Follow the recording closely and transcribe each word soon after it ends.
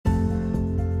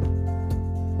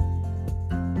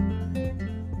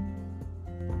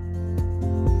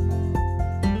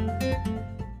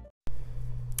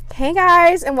Hey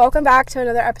guys, and welcome back to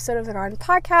another episode of the Garden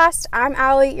Podcast. I'm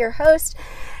Allie, your host,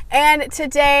 and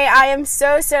today I am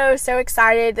so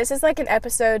excited. This is like an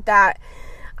episode that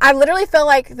I literally feel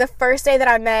like the first day that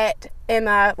I met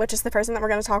Emma, which is the person that we're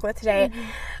going to talk with today,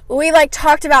 we like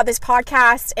talked about this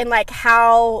podcast and like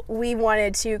how we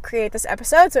wanted to create this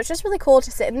episode. So it's just really cool to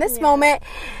sit in this moment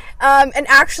and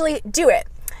actually do it.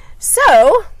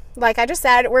 So, like I just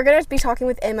said, we're going to be talking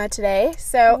with Emma today.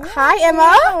 So, hi,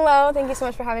 Emma. Hello. Thank you so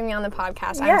much for having me on the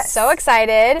podcast. I'm so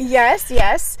excited. Yes.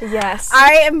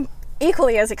 I am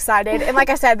equally as excited. And like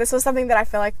I said, this was something that I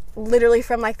feel like literally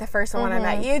from like the first one when I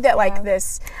met you that like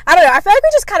this, I don't know, I feel like we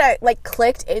just kind of like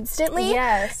clicked instantly.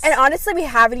 Yes. And honestly, we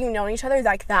haven't even known each other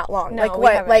like that long. No, like we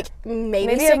what? haven't. Like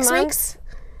maybe 6 weeks?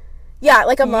 Yeah,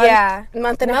 like a month. Yeah.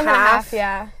 Month and a half.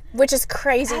 Yeah. Which is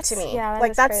crazy to me. Yeah,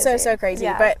 like that's crazy. so crazy.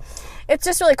 Yeah. But it's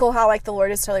just really cool how like the Lord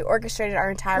has totally orchestrated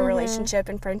our entire relationship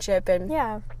and friendship, and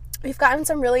we've had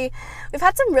some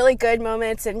really good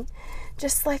moments and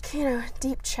just like, you know,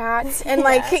 deep chats and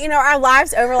like, you know, our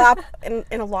lives overlap in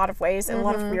a lot of ways, in a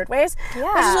lot of weird ways, which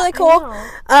is really cool.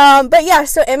 But yeah,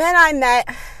 so Emma and I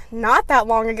met not that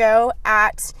long ago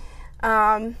at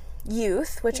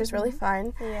youth, which is really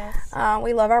fun. Yes.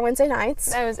 We love our Wednesday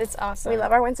nights. It's awesome. We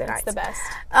love our Wednesday nights. It's the best.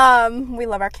 We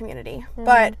love our community.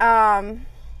 But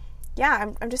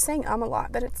yeah, I'm just saying a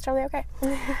lot, but it's totally okay.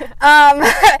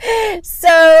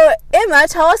 So Emma,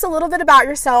 tell us a little bit about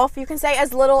yourself. You can say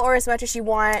as little or as much as you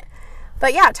want.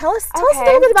 But yeah, tell us a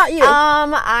little bit about you.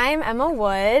 I'm Emma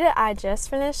Wood. I just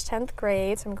finished 10th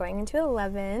grade, so I'm going into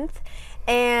 11th.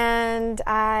 And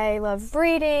I love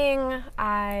reading.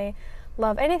 I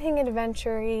love anything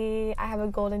adventure-y. I have a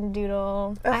golden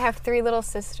doodle. I have 3 little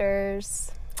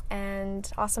sisters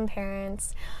and awesome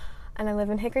parents. And I live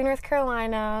in Hickory, North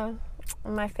Carolina,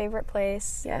 my favorite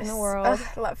place in the world.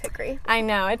 I love Hickory. I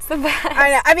know, it's the best. I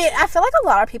know. I mean, I feel like a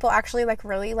lot of people actually like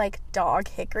really like dog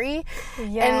Hickory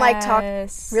and like talk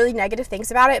really negative things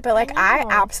about it, but like I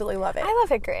absolutely love it. I love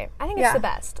Hickory. I think it's the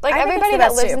best. Like I everybody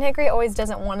that lives in Hickory always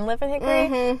doesn't want to live in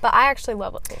Hickory, but I actually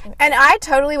love living in Hickory. And I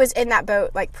totally was in that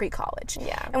boat like pre-college.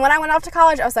 Yeah. And when I went off to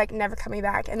college, I was like never coming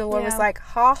back, and the Lord was like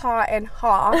ha ha and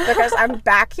ha, because I'm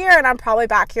back here and I'm probably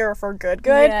back here for good.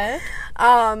 Yes.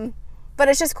 But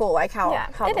it's just cool, like how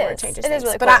the Lord changes things.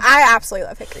 Really but cool. I absolutely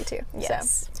love Hickory too.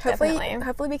 Yes, so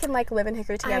hopefully we can like live in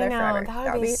Hickory together forever.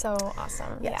 That would be so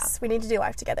awesome. Yes, we need to do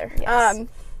life together. Yes.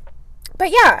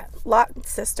 But yeah,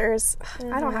 sisters.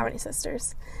 I don't have any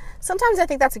sisters. Sometimes I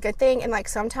think that's a good thing, and like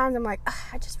sometimes I'm like,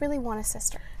 I just really want a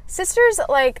sister. Sisters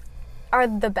like are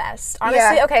the best,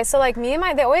 honestly. Okay, so like me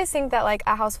and they always think that like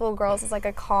a house full of girls is like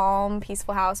a calm,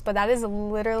 peaceful house, but that is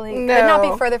literally could not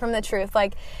be further from the truth.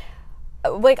 Like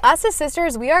us as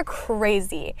sisters, we are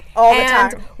crazy all the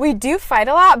time. We do fight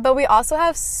a lot, but we also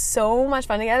have so much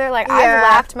fun together. Like I've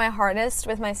laughed my hardest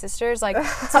with my sisters. Like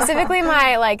specifically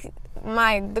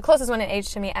the closest one in age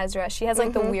to me, Ezra. She has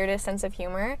like the weirdest sense of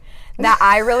humor that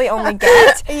I really only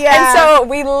get. And so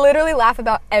we literally laugh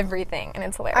about everything, and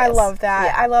it's hilarious. I love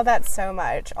that. I love that so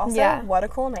much. Also, what a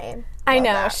cool name. I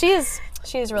know. She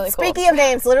is really cool. Speaking of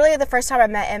names, literally the first time I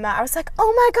met Emma, I was like,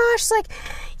 oh my gosh, like,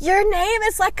 your name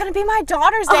is like going to be my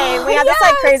daughter's name. We had this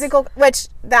like crazy cool, that's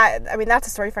a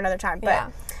story for another time,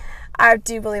 but I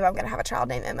do believe I'm going to have a child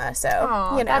named Emma,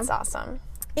 so, you know. That's awesome.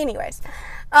 Anyways,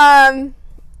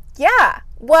 yeah.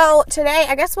 Well, today,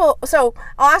 I guess so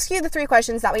I'll ask you the 3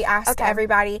 questions that we ask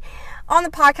everybody on the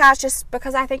podcast, just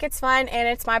because I think it's fun and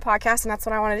it's my podcast and that's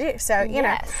what I want to do. So, you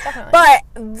know. Definitely. But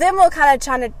then we'll kind of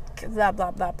try to blah,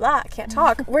 blah, blah, blah. I can't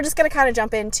talk. We're just going to kind of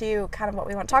jump into kind of what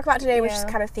we want to talk about today, which is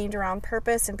kind of themed around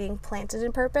purpose and being planted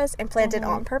in purpose and planted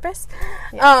on purpose,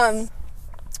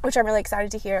 which I'm really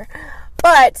excited to hear.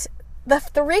 But the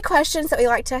 3 questions that we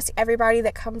like to ask everybody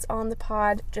that comes on the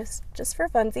pod, just for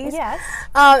funsies. Yes.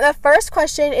 The first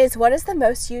question is, what is the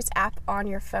most used app on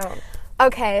your phone?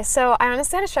 Okay, so I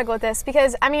honestly had to struggle with this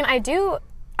because, I mean,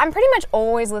 I'm pretty much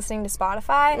always listening to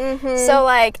Spotify. So,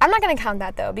 like, I'm not going to count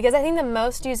that, though, because I think the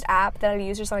most used app that I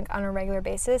use just, like, on a regular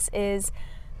basis is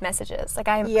messages. Like,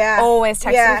 I'm always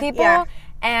texting people,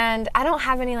 and I don't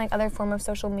have any, like, other form of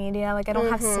social media. Like, I don't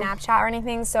have Snapchat or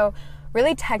anything, so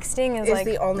really texting is like,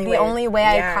 the only way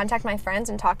I contact my friends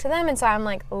and talk to them, and so I'm,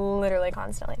 like, literally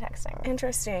constantly texting.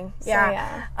 Interesting.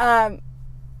 So,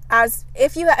 as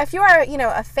if you are, you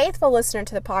know, a faithful listener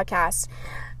to the podcast,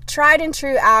 tried and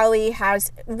true Allie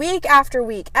has week after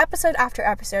week, episode after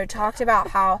episode, talked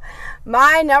about how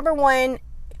my number one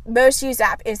most used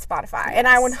app is Spotify, and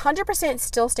I 100%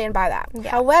 still stand by that.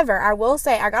 However, I will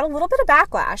say I got a little bit of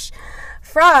backlash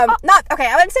from,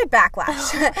 I wouldn't say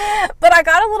backlash, but I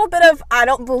got a little bit of, I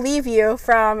don't believe you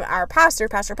from our pastor,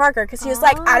 Pastor Parker, because he was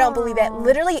like, I don't believe it.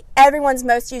 Literally everyone's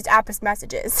most used app is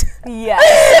messages. Yeah.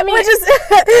 I mean,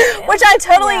 which I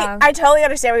totally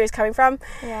understand where he was coming from.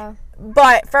 Yeah.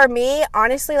 But for me,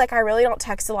 honestly, like, I really don't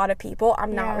text a lot of people.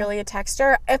 I'm not really a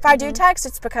texter. If I do text,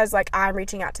 it's because, like, I'm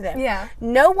reaching out to them. Yeah.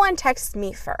 No one texts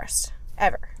me first,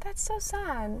 ever. That's so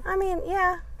sad. I mean,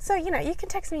 yeah. So, you can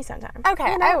text me sometime.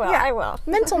 Okay, you know? I will.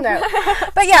 Mental note.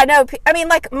 But yeah, no, I mean,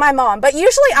 like, my mom. But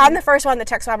usually I'm the first one that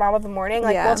texts my mom in the morning.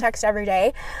 Like, we'll text every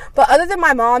day. But other than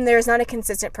my mom, there's not a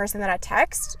consistent person that I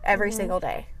text every single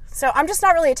day. So I'm just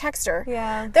not really a texter.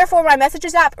 Yeah. Therefore, my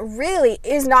messages app really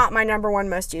is not my number one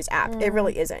most used app. It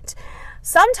really isn't.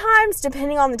 Sometimes,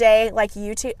 depending on the day, like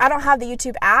YouTube, I don't have the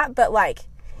YouTube app, but like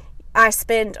I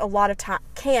spend a lot of time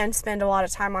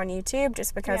on YouTube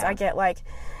just because I get like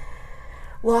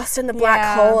lost in the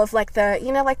black hole of like the,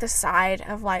 like the side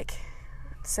of like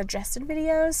suggested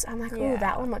videos. I'm like, ooh,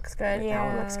 that one looks good. That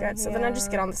one looks good. So then I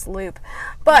just get on this loop.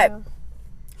 But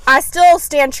I still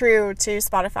stand true to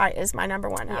Spotify is my number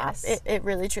one app. It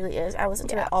really, truly is. I listen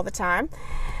to it all the time.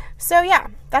 So, yeah,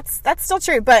 that's still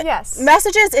true. But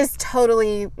messages is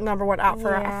totally number one app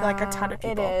for, I feel like, a ton of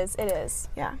people. It is.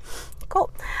 Yeah. Cool.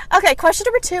 Okay, question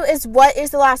number 2 is, what is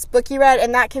the last book you read?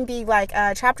 And that can be, like,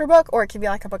 a chapter book, or it can be,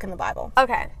 like, a book in the Bible.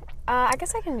 Okay. I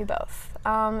guess I can do both.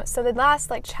 So the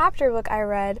last, like, chapter book I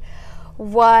read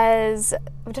was,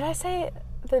 did I say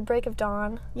The Break of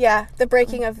Dawn? Yeah, The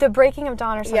Breaking of Dawn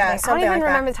or something. Yeah, I don't even like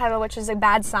remember the title, which is a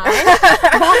bad sign.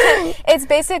 But it's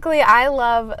basically, I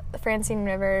love Francine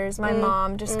Rivers. My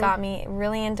mom just got me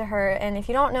really into her. And if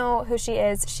you don't know who she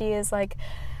is like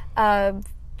a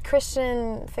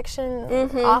Christian fiction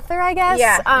author, I guess.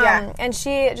 Yeah. And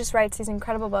she just writes these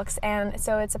incredible books. And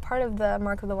so it's a part of the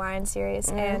Mark of the Lion series.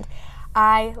 And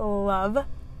I love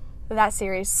that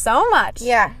series so much.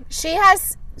 Yeah.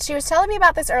 She was telling me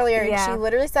about this earlier, and she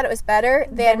literally said it was better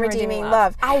than Redeeming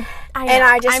Love. I know. And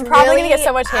I'm probably going to get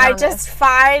so much hate on this.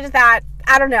 Find that,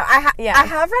 I don't know. I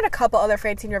have read a couple other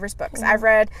Francine Rivers books. I've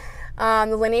read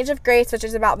The Lineage of Grace, which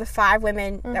is about the 5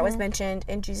 women that was mentioned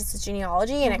in Jesus'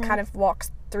 genealogy, and it kind of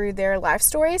walks through their life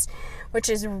stories, which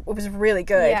was really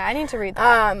good. Yeah, I need to read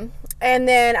that. And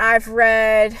then I've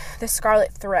read The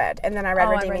Scarlet Thread, and then I read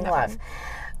Redeeming Love.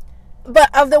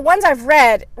 But of the ones I've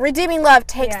read, Redeeming Love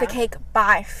takes the cake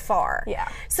by far. Yeah.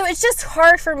 So it's just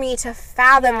hard for me to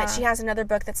fathom that she has another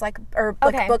book that's like, or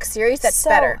book series that's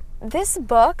better. This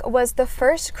book was the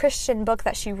first Christian book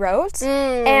that she wrote,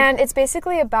 and it's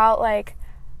basically about like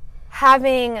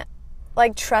having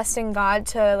like trust in God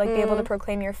to like be able to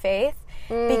proclaim your faith.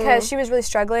 Because she was really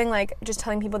struggling, like, just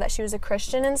telling people that she was a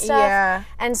Christian and stuff. Yeah.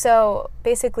 And so,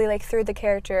 basically, like, through the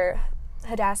character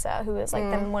Hadassah, who is, like,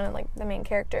 one of, like, the main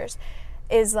characters,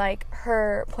 is, like,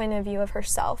 her point of view of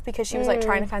herself, because she was, like,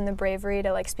 trying to find the bravery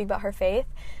to, like, speak about her faith.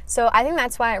 So, I think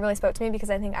that's why it really spoke to me, because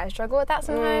I think I struggle with that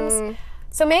sometimes.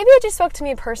 So, maybe it just spoke to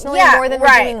me personally more than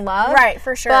Redeeming Love. Right,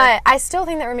 for sure. But I still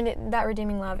think that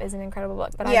Redeeming Love is an incredible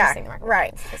book, but I just think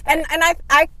and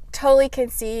I totally can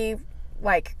see,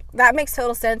 like, that makes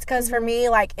total sense, because for me,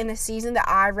 like, in the season that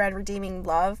I read Redeeming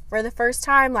Love for the first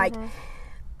time, like,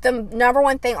 the number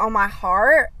one thing on my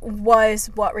heart was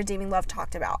what Redeeming Love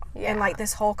talked about. And, like,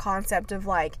 this whole concept of,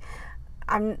 like,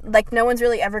 I'm, like, no one's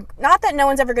really ever, not that no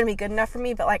one's ever going to be good enough for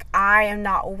me, but, like, I am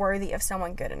not worthy of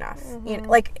someone good enough. You know,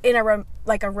 like, in a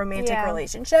romantic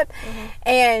relationship.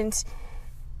 And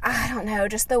I don't know,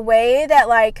 just the way that,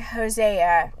 like,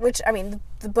 Hosea, which, I mean,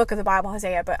 the book of the Bible,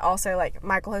 Hosea, but also, like,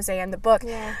 Michael Hosea in the book,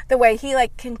 the way he,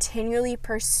 like, continually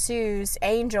pursues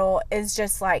Angel is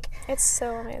just, like... It's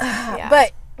so amazing,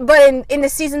 But in the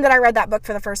season that I read that book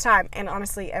for the first time, and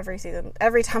honestly, every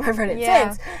time I've read it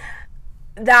since,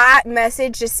 that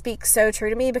message just speaks so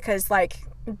true to me, because, like,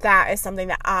 that is something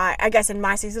that I guess in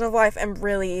my season of life am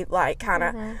really, like, kind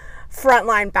of...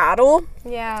 frontline battle.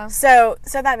 Yeah. So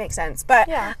that makes sense. But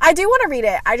I do want to read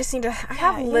it. I just need to... I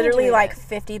have literally like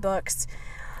 50 books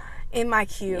in my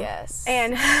queue. Yes.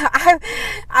 And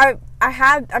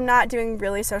I'm not doing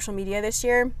really social media this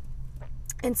year.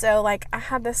 And so, like, I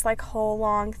had this, like, whole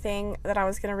long thing that I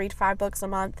was going to read 5 books a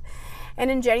month. And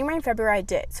in January and February, I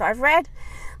did. So I've read,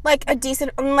 like, a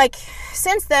decent... Like,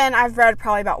 since then, I've read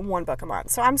probably about 1 book a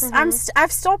month. So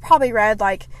I've still probably read,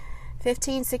 like,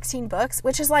 15, 16 books,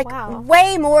 which is like Wow.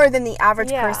 way more than the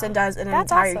average Yeah. person does in an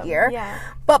That's entire awesome. year. Yeah.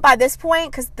 But by this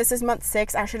point, because this is month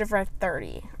 6, I should have read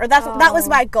 30. Or that was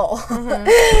my goal.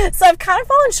 So I've kind of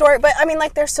fallen short, but I mean,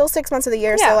 like, there's still 6 months of the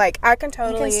year, so like I can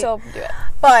totally... You can still do it.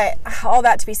 But all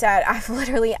that to be said, I've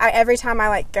literally, every time I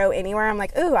like go anywhere, I'm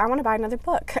like, ooh, I want to buy another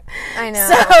book. I know.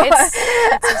 So,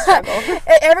 it's a struggle.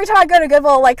 Every time I go to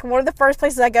Goodwill, like, one of the first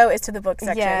places I go is to the book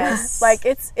section. Yes. Like,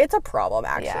 it's a problem,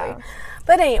 actually. Yeah.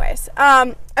 But anyways,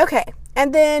 okay.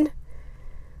 And then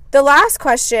the last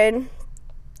question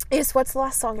is, what's the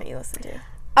last song that you listened to?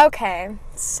 Okay,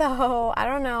 so I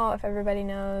don't know if everybody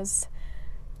knows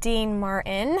Dean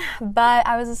Martin, but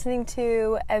I was listening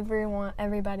to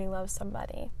Everybody Loves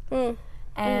Somebody.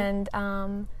 And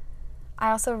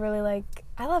I also really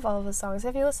I love all of his songs.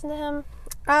 Have you listened to him?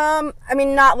 I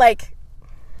mean, not like...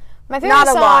 My favorite Not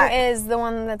a song lot. is the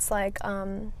one that's like,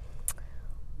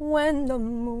 when the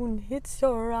moon hits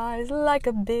your eyes like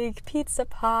a big pizza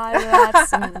pie,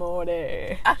 that's amore.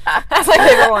 That's my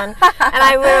favorite one. And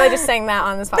I literally just sang that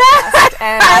on this podcast.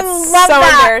 And that's so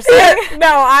embarrassing. No,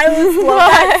 I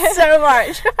love that so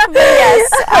much. But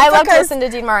yes, I love to listen to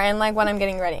Dean Martin, like, when I'm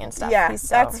getting ready and stuff. Yeah,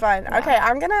 So, that's fun. yeah. Okay,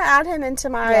 I'm gonna add him into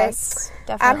my... Yes,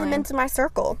 Add definitely. him into my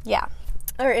circle. Yeah.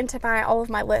 Or into all of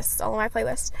my lists, all of my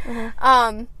playlists.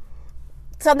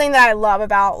 Something that I love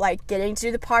about, like, getting to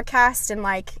do the podcast and,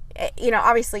 like, you know,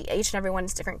 obviously each and every one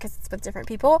is different because it's with different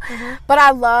people, but I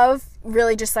love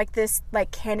really just, like, this, like,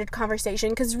 candid conversation,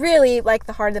 because really, like,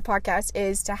 the heart of the podcast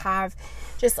is to have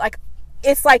just, like,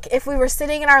 it's like if we were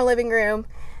sitting in our living room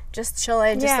just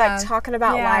chilling, just like talking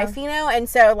about life, you know? And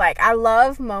so, like, I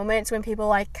love moments when people,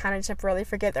 like, kind of just really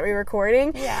forget that we're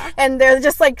recording. Yeah. And they're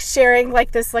just, like, sharing,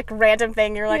 like, this, like, random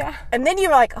thing. You're like, and then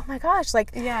you're like, oh my gosh,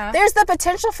 like, there's the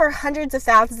potential for hundreds of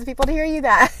thousands of people to hear you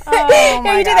that. Oh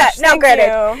my you do gosh. that. Now,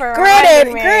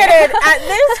 granted, at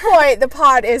this point, the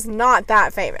pod is not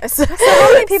that famous. So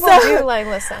how many people do, like,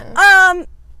 listen?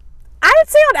 I would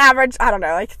say on average, I don't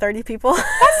know, like 30 people.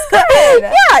 That's good. Yeah.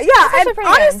 That's And pretty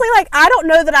honestly, good. like, I don't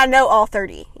know that I know all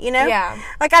 30, you know? Yeah.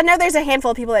 Like, I know there's a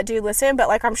handful of people that do listen, but,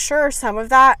 like, I'm sure some of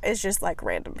that is just, like,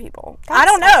 random people. I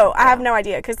don't know. awesome. I have no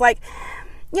idea. Because, like,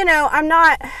 you know, I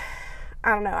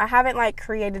don't know. I haven't, like,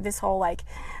 created this whole, like,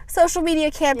 social media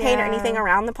campaign or anything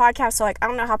around the podcast. So, like, I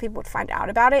don't know how people would find out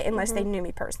about it unless they knew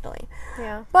me personally.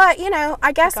 Yeah. But, you know,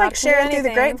 I guess, God like, can do sharing through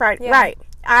the anything. grapevine. Yeah. Right.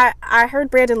 I heard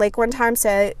Brandon Lake one time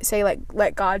say like,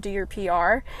 let God do your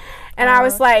PR. And I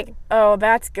was like, oh,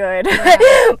 that's good.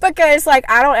 Yeah. Because, like,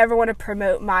 I don't ever want to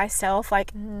promote myself.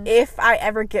 Like, if I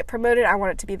ever get promoted, I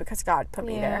want it to be because God put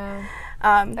me there.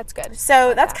 That's good.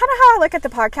 So that's kind of how I look at the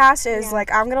podcast is,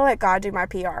 like, I'm going to let God do my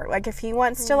PR. Like, if he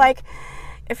wants to, like,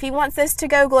 if he wants this to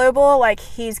go global, like,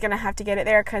 he's going to have to get it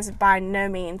there, because by no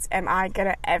means am I going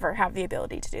to ever have the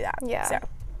ability to do that. Yeah. So.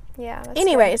 Yeah. That's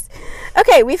Anyways,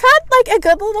 okay, we've had, like, a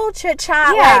good little chit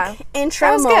chat, like,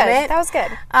 intro moment. That was good.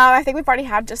 I think we've already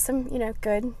had just some, you know,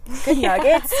 good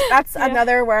nuggets. That's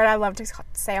another word I love to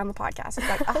say on the podcast. It's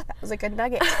like, oh, that was a good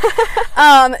nugget.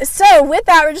 So with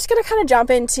that, we're just gonna kind of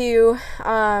jump into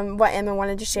what Emma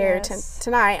wanted to share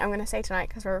tonight. I'm gonna say tonight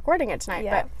because we're recording it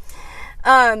tonight,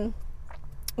 but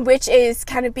which is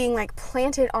kind of being, like,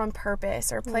 planted on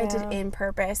purpose or planted in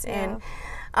purpose. And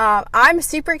I'm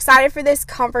super excited for this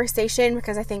conversation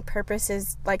because I think purpose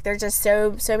is, like, there's just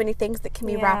so many things that can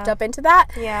be wrapped up into that.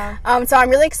 Yeah. So I'm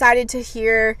really excited to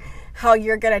hear how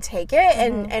you're going to take it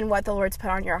and what the Lord's put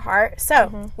on your heart.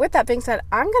 So with that being said,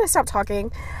 I'm going to stop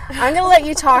talking. I'm going to let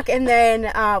you talk, and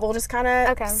then we'll just kind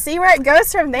of see where it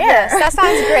goes from there. Yes, that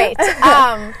sounds great.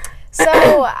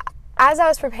 So as I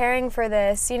was preparing for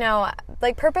this, you know,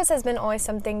 like, purpose has been always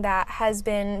something that has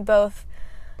been both,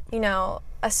 you know,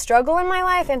 a struggle in my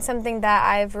life and something that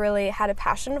I've really had a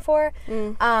passion for.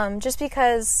 Just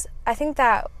because I think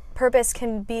that purpose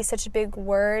can be such a big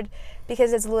word,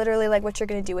 because it's literally, like, what you're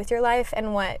going to do with your life,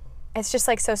 and it's just,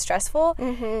 like, so stressful,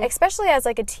 especially as,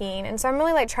 like, a teen. And so I'm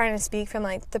really, like, trying to speak from,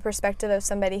 like, the perspective of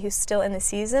somebody who's still in the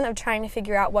season of trying to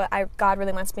figure out what God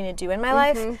really wants me to do in my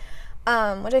life,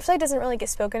 which I feel like doesn't really get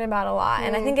spoken about a lot.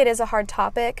 And I think it is a hard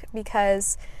topic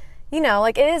because, you know,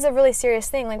 like, it is a really serious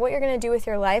thing. Like, what you're going to do with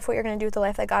your life, what you're going to do with the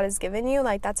life that God has given you,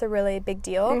 like, that's a really big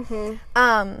deal.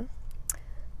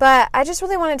 But I just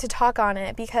really wanted to talk on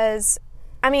it because,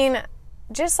 I mean,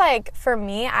 just, like, for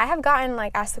me, I have gotten,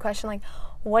 like, asked the question, like,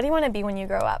 what do you want to be when you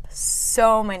grow up?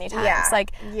 So many times.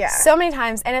 So many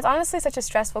times. And it's honestly such a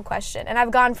stressful question. And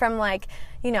I've gone from, like,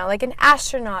 you know, like, an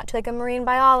astronaut to, like, a marine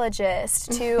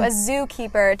biologist to a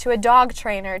zookeeper to a dog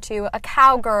trainer to a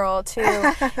cowgirl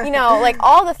to, you know, like,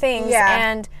 all the things.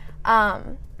 And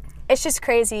it's just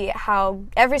crazy how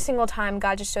every single time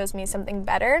God just shows me something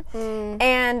better.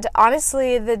 And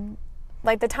honestly, the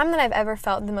time that I've ever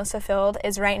felt the most fulfilled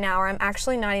is right now, where I'm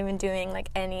actually not even doing like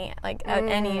any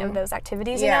of those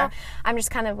activities, you know? I'm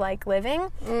just kind of like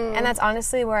living. And that's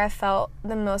honestly where I felt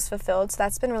the most fulfilled. So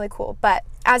that's been really cool. But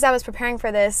as I was preparing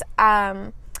for this,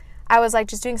 I was like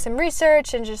just doing some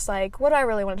research and just like, what do I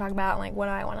really want to talk about? And like, what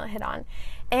do I want to hit on?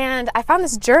 And I found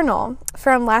this journal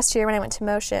from last year when I went to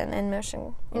Motion,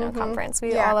 conference.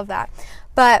 We all of that.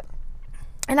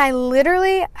 And I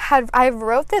literally I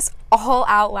wrote this all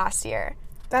out last year.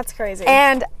 That's crazy.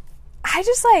 And I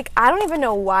just like, I don't even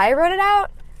know why I wrote it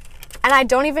out. And I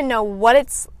don't even know what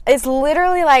it's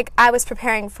literally like I was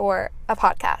preparing for a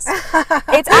podcast.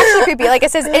 It's actually creepy. Like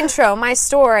it says intro, my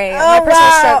story, my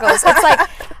personal struggles. It's like,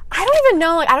 I don't even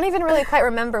know, like I don't even really quite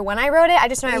remember when I wrote it. I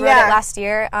just know I wrote it last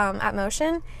year at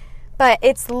Motion. But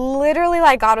it's literally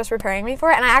like God was preparing me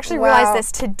for it. And I actually realized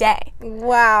this today.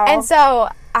 Wow. And so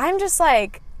I'm just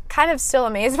like kind of still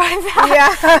amazed by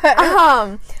that.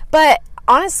 Yeah. But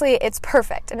honestly, it's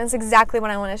perfect. And it's exactly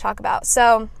what I want to talk about.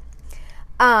 So,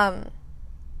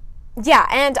 yeah,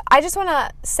 and I just want to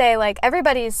say, like,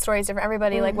 everybody's story is different.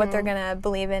 Everybody, like, what they're going to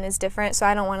believe in is different. So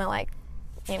I don't want to, like,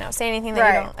 say anything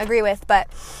that you don't agree with. But,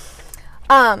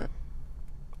 yeah.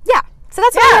 So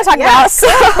that's what I'm going to talk about. So,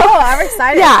 cool. I'm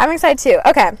excited. Yeah, I'm excited too.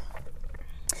 Okay.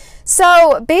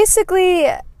 So basically,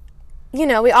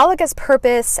 we all look at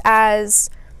purpose as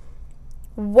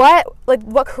what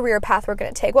career path we're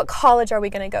going to take. What college are we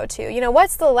going to go to?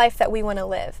 What's the life that we want to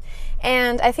live?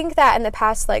 And I think that in the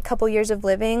past, like, couple years of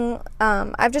living,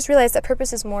 I've just realized that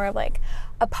purpose is more of, like,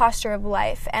 a posture of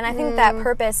life. And I think that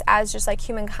purpose as just, like,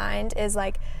 humankind is,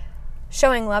 like,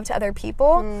 showing love to other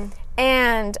people.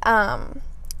 And,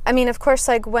 I mean, of course,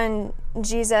 like, when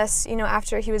Jesus,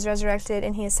 after he was resurrected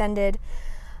and he ascended,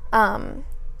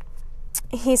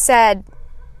 he said,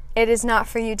 "It is not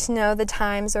for you to know the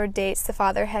times or dates the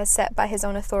Father has set by his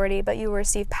own authority, but you will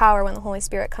receive power when the Holy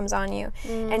Spirit comes on you,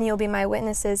 and you'll be my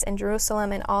witnesses in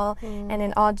Jerusalem and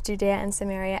in all Judea and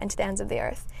Samaria and to the ends of the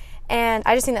earth." And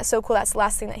I just think that's so cool. That's the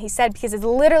last thing that he said, because it's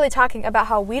literally talking about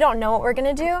how we don't know what we're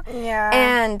going to do. Yeah.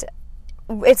 And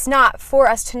it's not for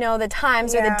us to know the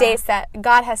times or the dates that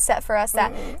God has set for us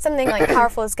that something like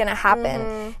powerful is going to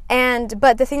happen.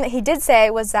 But the thing that he did say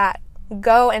was that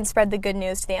go and spread the good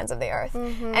news to the ends of the earth.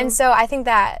 And so I think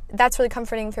that that's really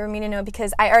comforting for me to know,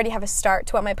 because I already have a start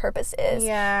to what my purpose is.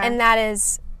 And that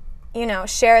is,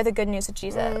 share the good news of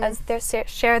Jesus.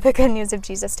 Share the good news of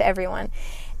Jesus to everyone.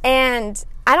 And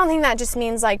I don't think that just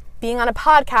means like being on a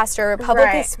podcast or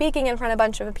publicly speaking in front of a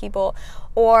bunch of people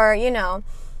or,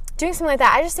 doing something like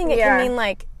that. I just think it can mean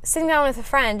like sitting down with a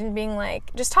friend and being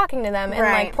like, just talking to them and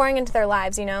like pouring into their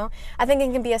lives, I think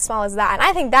it can be as small as that. And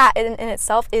I think that in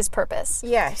itself is purpose.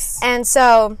 Yes. And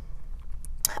so,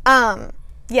 I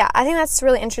think that's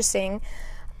really interesting.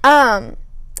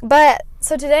 But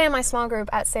so today in my small group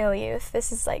at Sail Youth,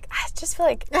 this is like, I just feel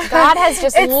like God has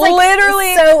just it's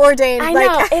literally like so ordained. I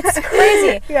know, it's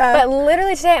crazy. Yeah. But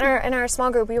literally today in our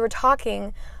small group, we were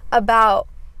talking about,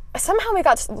 somehow we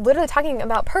got literally talking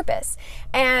about purpose.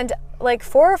 And like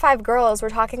 4 or 5 girls were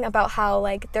talking about how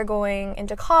like they're going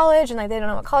into college and like they don't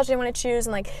know what college they want to choose,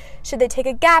 and like should they take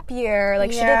a gap year,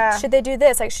 like should they do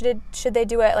this, like should they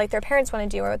do it like their parents want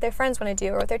to do or what their friends want to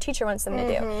do or what their teacher wants them to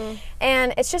do.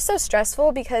 And it's just so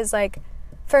stressful because like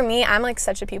for me, I'm like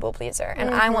such a people pleaser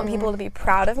and I want people to be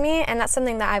proud of me, and that's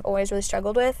something that I've always really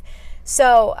struggled with.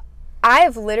 So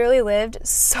I've literally lived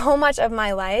so much of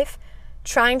my life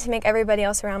trying to make everybody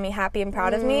else around me happy and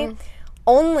proud of me,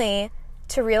 only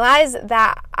to realize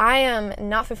that I am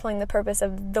not fulfilling the purpose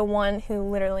of the one who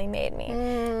literally made me.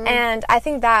 And I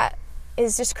think that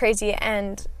is just crazy.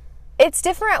 And it's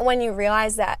different when you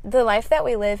realize that the life that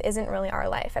we live isn't really our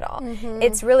life at all.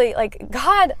 It's really like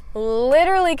God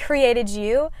literally created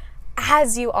you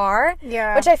as you are,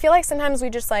 which I feel like sometimes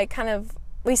we just like kind of,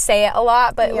 we say it a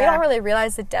lot, but we don't really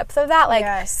realize the depth of that.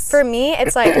 Like, for me,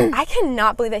 it's like, I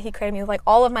cannot believe that he created me with, like,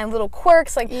 all of my little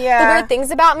quirks, like, the weird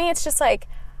things about me. It's just, like,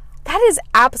 that is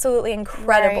absolutely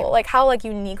incredible. Like, how, like,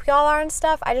 unique we all are and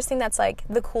stuff. I just think that's, like,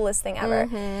 the coolest thing ever.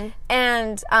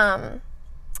 And,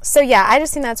 so, yeah, I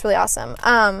just think that's really awesome.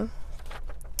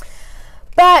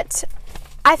 But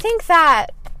I think that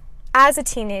as a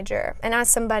teenager and as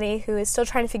somebody who is still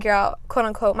trying to figure out,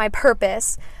 quote-unquote, my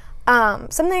purpose,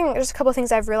 just a couple of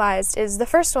things I've realized is the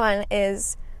first one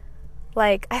is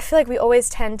like, I feel like we always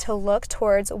tend to look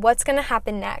towards what's going to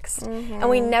happen next. And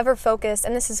we never focus,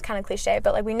 and this is kind of cliche,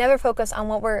 but like we never focus on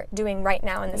what we're doing right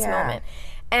now in this moment.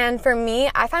 And for me,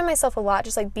 I find myself a lot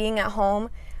just like being at home,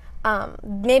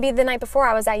 maybe the night before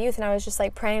I was at youth and I was just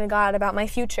like praying to God about my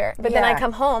future. But then I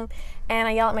come home and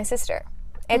I yell at my sister.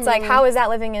 It's like, how is that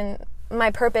living in my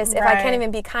purpose if I can't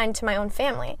even be kind to my own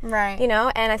family? Right. You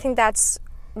know? And I think that's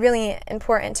really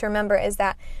important to remember, is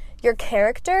that your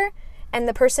character and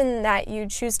the person that you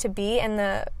choose to be,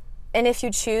 and if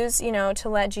you choose, you know, to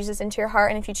let Jesus into your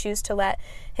heart, and if you choose to let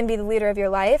him be the leader of your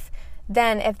life,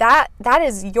 then if that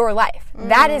is your life,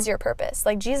 that is your purpose.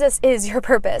 Like, Jesus is your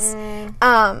purpose.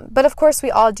 But of course we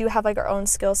all do have like our own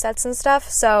skill sets and stuff.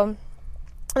 So,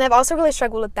 and I've also really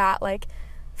struggled with that, like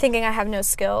thinking I have no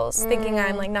skills, thinking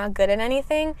I'm like not good at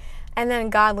anything. And then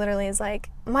God literally is like,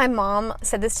 my mom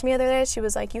said this to me the other day. She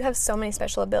was like, you have so many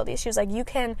special abilities. She was like, you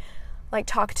can like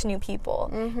talk to new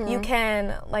people. You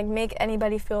can like make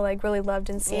anybody feel like really loved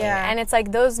and seen. And it's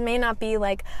like, those may not be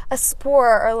like a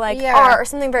sport or like art or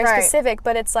something very specific,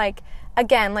 but it's like,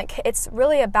 again, like it's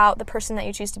really about the person that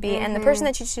you choose to be and the person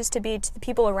that you choose to be to the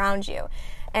people around you,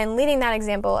 and leading that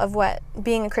example of what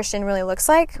being a Christian really looks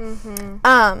like.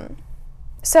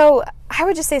 So I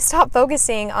would just say, stop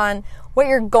focusing on what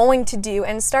you're going to do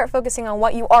and start focusing on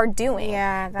what you are doing.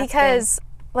 That's because good.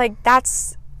 Like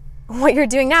that's what you're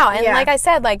doing now. And like I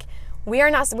said, like we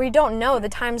don't know the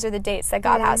times or the dates that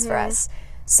God has for us.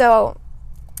 So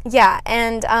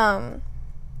and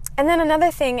then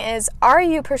another thing is, are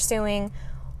you pursuing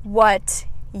what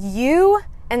you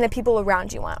and the people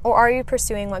around you want, or are you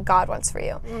pursuing what God wants for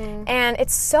you? And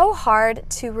it's so hard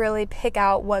to really pick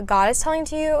out what God is telling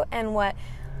to you and what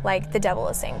like the devil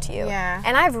is saying to you.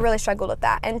 And I've really struggled with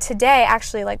that. And today,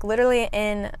 actually, like literally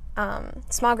in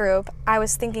small group, I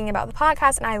was thinking about the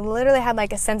podcast, and I literally had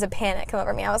like a sense of panic come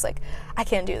over me. I was like, I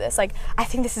can't do this. Like, I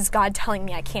think this is God telling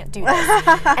me I can't do this.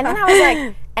 And then I was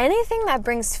like, anything that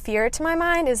brings fear to my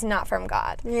mind is not from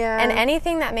God. And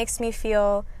anything that makes me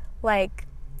feel like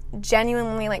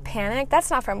genuinely like panic,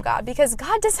 that's not from God, because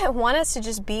God doesn't want us to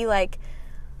just be like,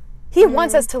 he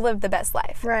wants us to live the best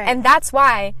life. And that's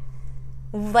why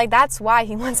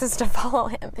he wants us to follow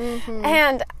him.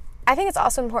 And I think it's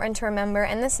also important to remember,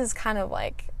 and this is kind of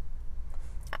like,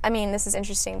 I mean, this is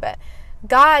interesting, but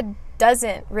God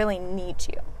doesn't really need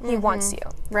you. He wants you.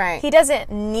 He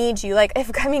doesn't need you. Like,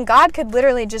 God could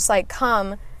literally just like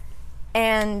come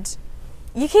and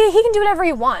he can do whatever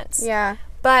he wants.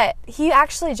 But he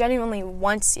actually genuinely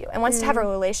wants you and wants to have a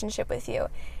relationship with you.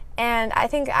 And I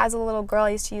think as a little girl,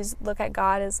 I used to look at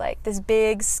God as like this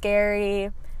big,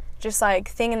 scary, just like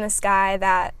thing in the sky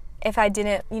that if I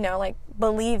didn't, you know, like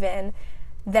believe in,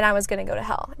 then I was going to go to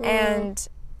hell. And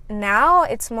now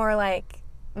it's more like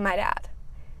my dad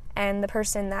and the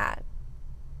person that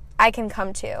I can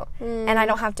come to, and I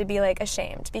don't have to be like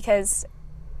ashamed, because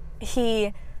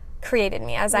he created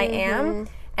me as I am,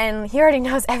 and he already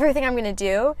knows everything I'm going to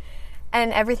do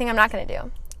and everything I'm not going to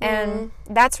do. And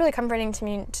that's really comforting to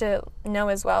me to know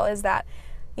as well, is that,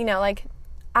 you know, like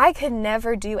I could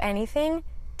never do anything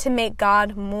to make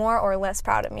God more or less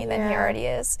proud of me than he already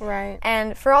is.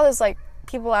 And for all those like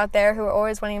people out there who are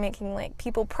always wanting making like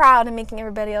people proud and making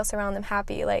everybody else around them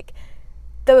happy, like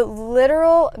the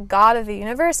literal God of the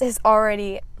universe is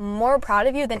already more proud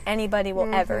of you than anybody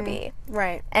will ever be.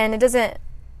 And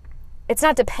it's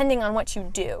not depending on what you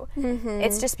do.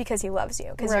 It's just because he loves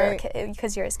you, because you're a kid,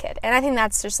 because you're his kid. And I think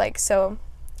that's just like so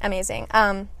amazing.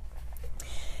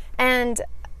 And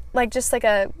like just like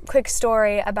a quick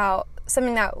story about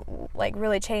something that like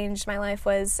really changed my life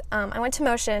was I went to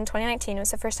Motion 2019. It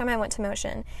was the first time I went to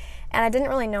Motion, and I didn't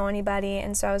really know anybody,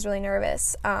 and so I was really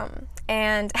nervous.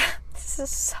 And this is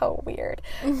so weird,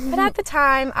 but at the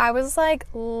time I was like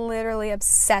literally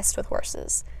obsessed with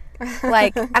horses.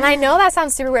 Like, and I know that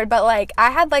sounds super weird, but like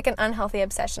I had like an unhealthy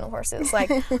obsession with horses. Like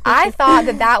I thought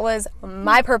that was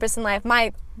my purpose in life.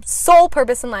 My sole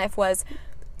purpose in life was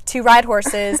to ride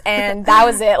horses, and that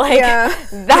was it. Like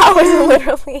that was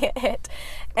literally it.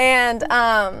 And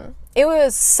it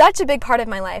was such a big part of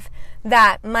my life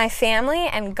that my family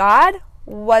and God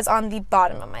was on the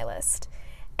bottom of my list,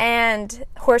 and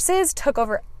horses took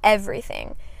over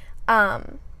everything.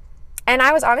 And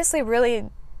I was honestly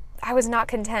I was not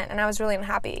content, and I was really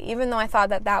unhappy, even though I thought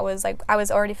that was like I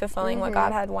was already fulfilling what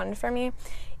God had wanted for me.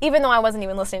 Even though I wasn't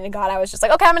even listening to God, I was just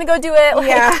like, okay, I'm gonna go do it.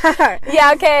 Like,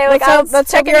 okay, like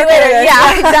let's check it later.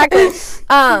 Yeah,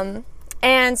 exactly.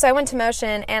 And so I went to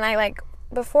Motion, and I like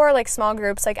before like small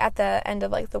groups, like at the end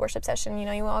of like the worship session, you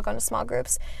know, you all go into small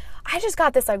groups. I just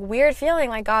got this like weird feeling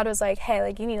like God was like, hey,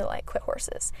 like you need to like quit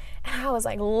horses. And I was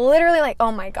like literally like,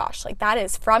 oh my gosh, like that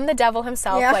is from the devil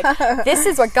himself. Like this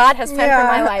is what God has planned for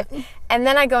my life. And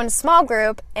then I go into small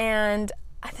group, and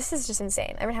this is just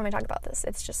insane. Every time I talk about this,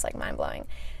 it's just like mind blowing.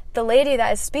 The lady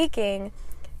that is speaking,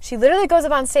 she literally goes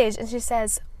up on stage and she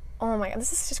says, oh my God,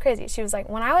 this is just crazy. She was like,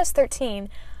 when I was 13,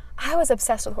 I was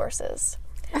obsessed with horses.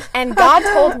 And God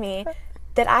told me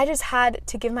that I just had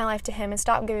to give my life to him and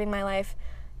stop giving my life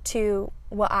to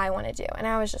what I want to do. And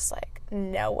I was just like,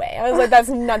 no way. I was like, that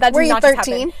did not just happen. Were you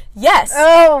 13? Yes.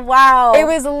 Oh, wow. It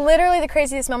was literally the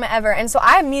craziest moment ever. And so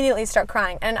I immediately start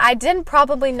crying. And I didn't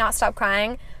probably not stop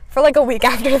crying for like a week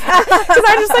after that. Because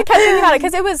I just like kept thinking about it.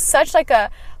 Because it was such like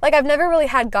I've never really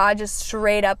had God just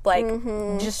straight up like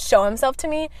just show himself to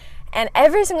me. And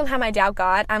every single time I doubt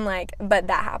God, I'm like, but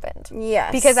that happened.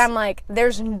 Yes. Because I'm like,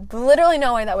 there's literally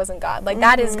no way that wasn't God. Like,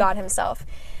 that is God himself.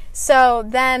 So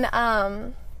then,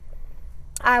 but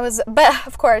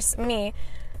of course, me,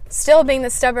 still being the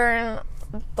stubborn,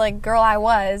 like, girl I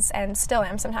was, and still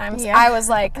am sometimes, I was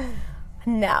like,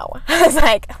 no. I was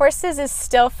like, horses is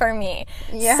still for me.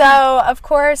 Yeah. So, of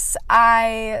course,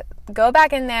 I go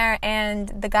back in there, and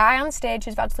the guy on stage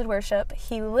who's about to lead worship,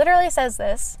 he literally says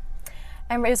this.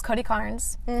 And it was Cody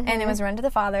Carnes, and it was Run to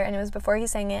the Father, and it was before he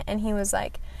sang it, and he was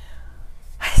like,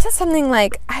 he said something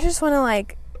like, I just want to,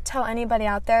 like, tell anybody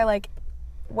out there, like,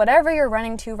 whatever you're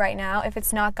running to right now, if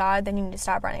it's not God, then you need to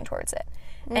stop running towards it,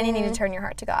 and you need to turn your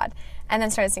heart to God, and then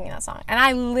started singing that song, and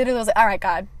I literally was like, all right,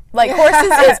 God, like,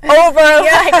 horses is over,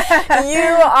 like, you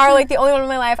are, like, the only one in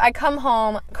my life. I come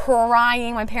home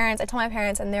crying, I told my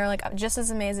parents, and they're, like, just as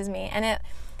amazed as me, and it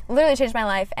literally changed my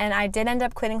life, and I did end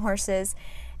up quitting horses.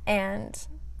 And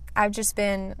I've just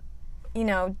been, you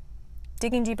know,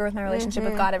 digging deeper with my relationship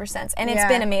with God ever since. And it's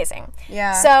been amazing.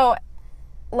 Yeah. So,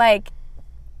 like,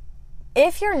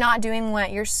 if you're not doing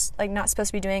what you're, like, not supposed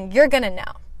to be doing, you're going to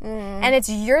know. And it's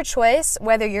your choice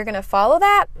whether you're going to follow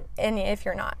that and if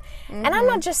you're not. And I'm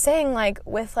not just saying, like,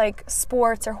 with, like,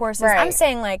 sports or horses. Right. I'm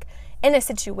saying, like, in a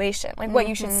situation. Like, what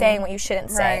you should say and what you shouldn't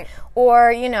say. Right.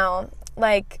 Or, you know,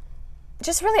 like,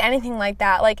 just really anything like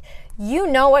that. Like, you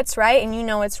know what's right and you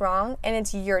know what's wrong, and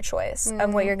it's your choice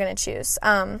of what you're going to choose.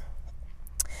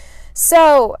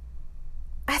 So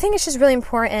I think it's just really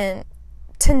important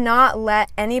to not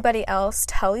let anybody else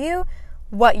tell you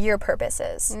what your purpose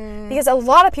is. Because a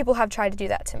lot of people have tried to do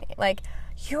that to me. Like,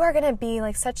 you are going to be,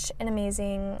 like, such an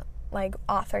amazing, like,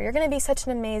 author. You're going to be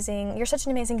you're such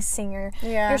an amazing singer.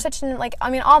 Yeah. You're such an, like, I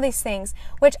mean, all these things,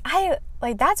 which I,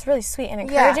 like, that's really sweet and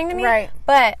encouraging to me. Right.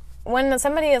 But when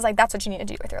somebody is like, that's what you need to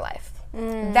do with your life,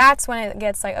 that's when it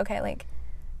gets like, okay, like,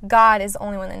 God is the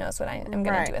only one that knows what I'm going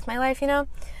to do with my life, you know?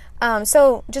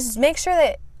 So just make sure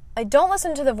that, like, don't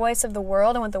listen to the voice of the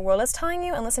world and what the world is telling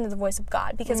you, and listen to the voice of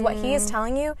God, because what he is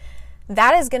telling you,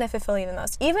 that is going to fulfill you the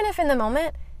most. Even if in the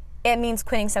moment it means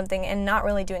quitting something and not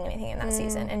really doing anything in that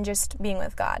season and just being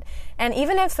with God. And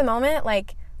even if the moment,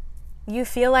 like, you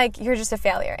feel like you're just a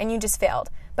failure and you just failed,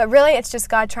 but really it's just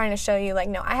God trying to show you, like,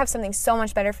 no, I have something so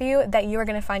much better for you that you are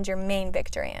going to find your main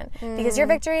victory in. Because your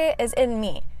victory is in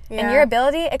me. And your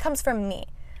ability, it comes from me.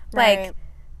 Like,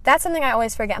 that's something I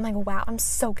always forget. I'm like, wow, I'm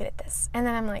so good at this. And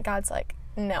then I'm like, God's like,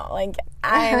 no, like,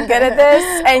 I'm good at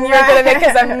this, and you're good at it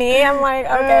because of me. I'm like,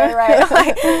 okay, right.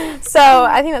 Like, so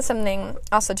I think that's something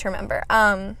also to remember.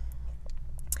 I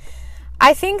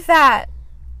think that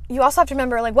you also have to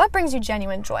remember, like, what brings you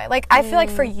genuine joy. Like, I feel like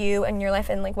for you and your life,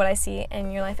 and, like, what I see in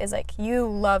your life is, like, you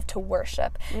love to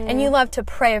worship, and you love to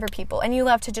pray over people, and you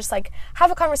love to just, like,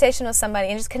 have a conversation with somebody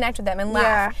and just connect with them and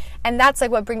laugh. And that's,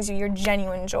 like, what brings you your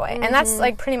genuine joy. And that's,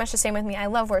 like, pretty much the same with me. I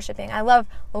love worshiping. I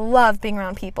love being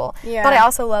around people. But I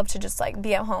also love to just, like,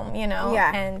 be at home, you know?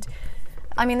 And,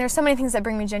 I mean, there's so many things that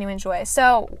bring me genuine joy.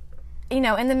 So, you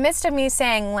know, in the midst of me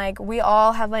saying, like, we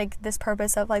all have, like, this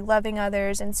purpose of, like, loving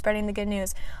others and spreading the good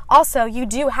news, also, you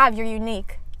do have your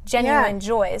unique, genuine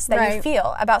joys that you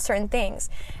feel about certain things.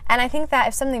 And I think that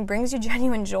if something brings you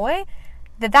genuine joy,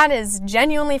 that is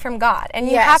genuinely from God. And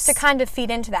you have to kind of feed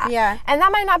into that. And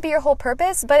that might not be your whole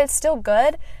purpose, but it's still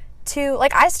good to,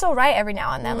 like, I still write every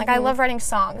now and then. Like, I love writing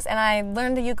songs, and I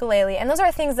learned the ukulele, and those are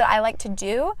things that I like to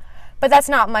do. But that's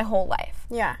not my whole life.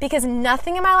 Because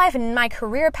nothing in my life, and my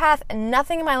career path, and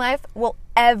nothing in my life will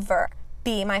ever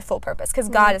be my full purpose. Because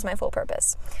God is my full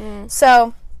purpose.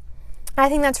 So, I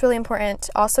think that's really important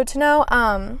also to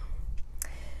know.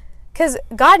 Because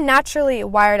God naturally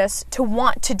wired us to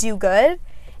want to do good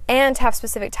and to have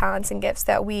specific talents and gifts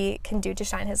that we can do to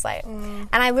shine his light. And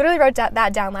I literally wrote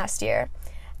that down last year.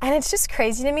 And it's just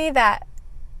crazy to me that,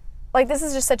 like, this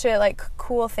is just such a, like,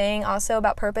 cool thing also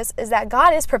about purpose, is that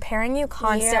God is preparing you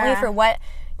constantly for what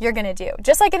you're going to do.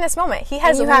 Just like in this moment. He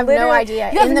has you have no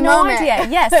idea. You have no idea.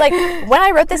 Yes. Like, when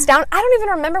I wrote this down, I don't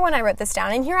even remember when I wrote this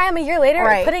down. And here I am a year later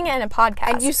putting it in a podcast.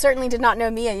 And you certainly did not know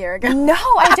me a year ago. No,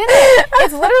 I didn't.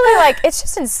 It's literally, like, it's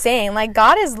just insane. Like,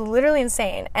 God is literally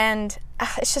insane. And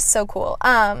it's just so cool.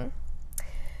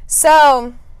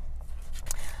 So,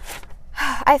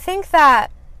 I think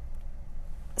that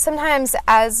sometimes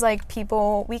as, like,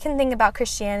 people, we can think about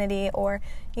Christianity or,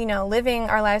 you know, living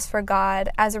our lives for God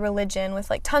as a religion with,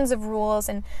 like, tons of rules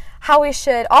and how we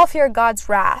should all fear God's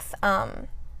wrath.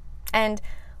 And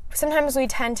sometimes we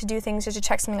tend to do things just to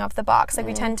check something off the box. Like,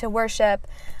 we tend to worship.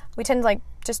 We tend to, like,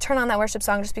 just turn on that worship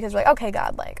song just because we're like, okay,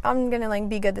 God, like, I'm going to, like,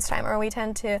 be good this time. Or we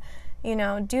tend to, you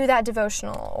know, do that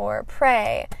devotional or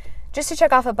pray just to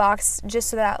check off a box just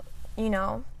so that, you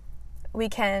know, we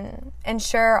can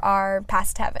ensure our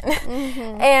path to heaven.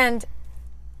 And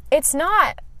it's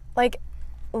not, like,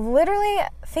 literally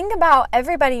think about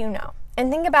everybody you know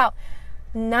and think about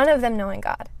none of them knowing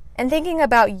God and thinking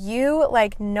about you,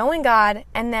 like, knowing God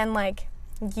and then, like,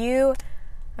 you,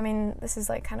 I mean, this is,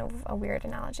 like, kind of a weird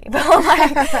analogy, but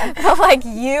like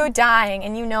you dying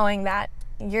and you knowing that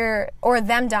or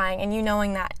them dying and you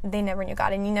knowing that they never knew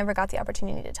God and you never got the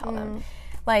opportunity to tell them.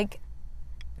 Like,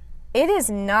 it is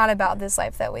not about this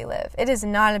life that we live. It is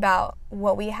not about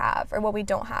what we have or what we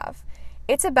don't have.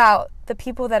 It's about the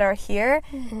people that are here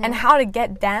and how to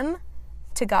get them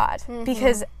to God.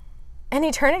 Because in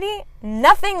eternity,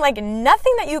 nothing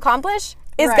that you accomplish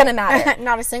is going to matter.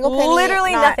 Not a single penny.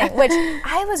 Literally nothing. Which,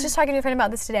 I was just talking to a friend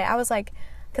about this today. I was like,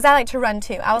 because I like to run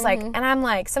too. I was like, and I'm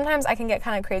like, sometimes I can get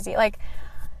kind of crazy. Like,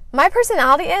 my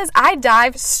personality is I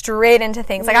dive straight into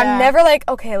things. Like, I'm never like,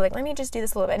 okay, like, let me just do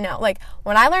this a little bit. No, like,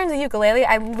 when I learned the ukulele,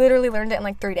 I literally learned it in,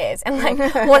 like, 3 days. And, like,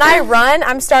 when I run,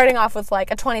 I'm starting off with, like,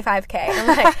 a 25K. And,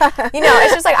 like, you know,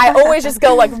 it's just, like, I always just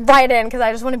go, like, right in because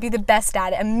I just want to be the best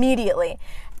at it immediately.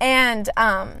 And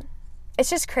it's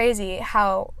just crazy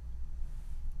how,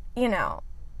 you know,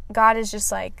 God is just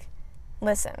like,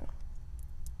 listen,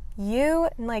 you,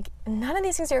 like, none of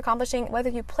these things you're accomplishing, whether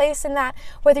you place in that,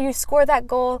 whether you score that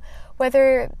goal,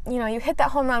 whether, you know, you hit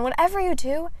that home run, whatever you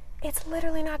do, it's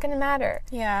literally not going to matter.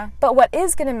 Yeah. But what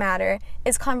is going to matter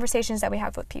is conversations that we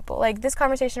have with people. Like, this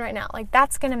conversation right now, like,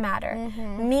 that's going to matter.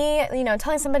 Me, you know,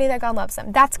 telling somebody that God loves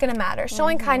them, that's going to matter.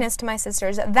 Showing kindness to my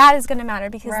sisters, that is going to matter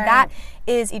because that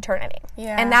is eternity.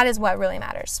 Yeah. And that is what really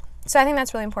matters. So I think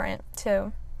that's really important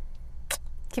to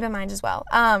keep in mind as well.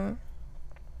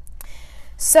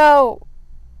 So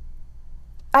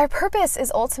our purpose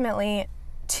is ultimately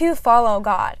to follow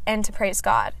God and to praise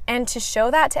God and to show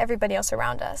that to everybody else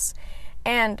around us.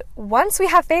 And once we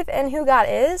have faith in who God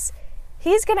is,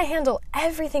 He's going to handle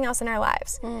everything else in our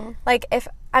lives. Like,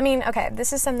 okay,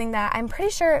 this is something that I'm pretty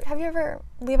sure, have you ever,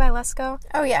 Levi Lesko?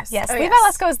 Oh, yes. Yes, oh, Levi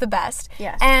yes. Lesko is the best.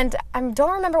 Yes. And I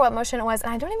don't remember what motion it was,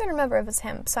 and I don't even remember if it was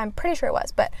him, so I'm pretty sure it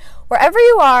was. But wherever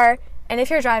you are, and if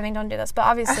you're driving, don't do this, but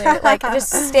obviously, like, just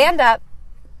stand up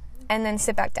and then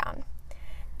sit back down.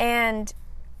 And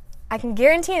I can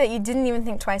guarantee that you didn't even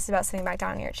think twice about sitting back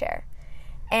down in your chair.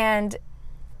 And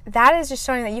that is just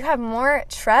showing that you have more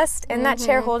trust in that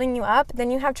chair holding you up than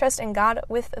you have trust in God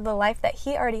with the life that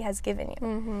He already has given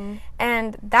you.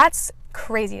 And that's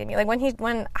crazy to me. Like,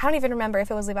 when I don't even remember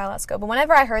if it was Levi Lesko, but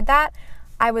whenever I heard that,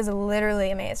 I was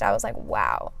literally amazed. I was like,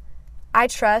 wow. I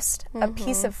trust a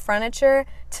piece of furniture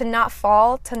to not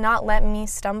fall, to not let me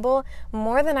stumble,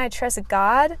 more than I trust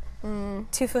God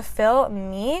to fulfill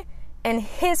me and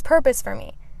His purpose for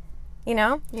me, you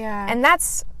know? Yeah. And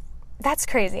that's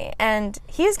crazy. And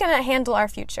He's going to handle our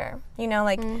future, you know?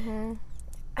 Like,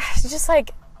 just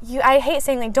like, I hate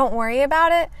saying, like, don't worry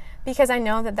about it, because I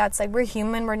know that that's, like, we're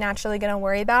human, we're naturally going to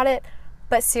worry about it.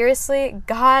 But seriously,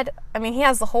 God, I mean, He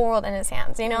has the whole world in His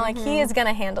hands, you know? Like, He is going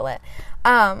to handle it.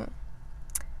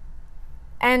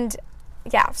 And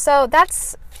yeah, so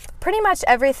that's pretty much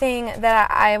everything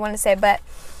that I want to say. But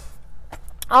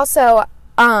also,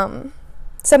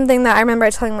 something that I remember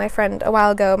telling my friend a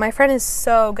while ago, my friend is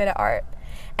so good at art,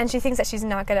 and she thinks that she's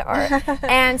not good at art.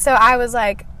 And so I was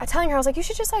like, telling her, I was like, you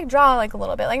should just, like, draw, like, a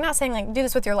little bit. Like, not saying, like, do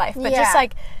this with your life, but just,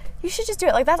 like, you should just do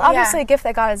it. Like, that's obviously a gift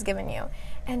that God has given you.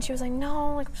 And she was like,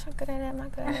 no, like, I'm so good at it, I'm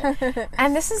not good at it.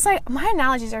 And this is, like, my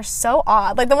analogies are so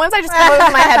odd. Like, the ones I just come up with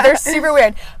in my head, they're super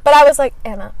weird. But I was like,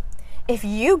 Anna, if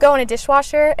you go in a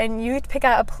dishwasher and you pick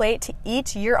out a plate to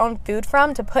eat your own food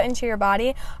from, to put into your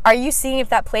body, are you seeing if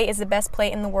that plate is the best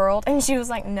plate in the world? And she was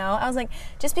like, no. I was like,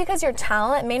 just because your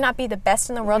talent may not be the best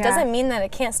in the world doesn't mean that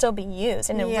it can't still be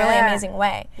used in a really amazing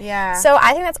way. Yeah. So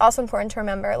I think that's also important to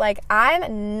remember. Like,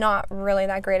 I'm not really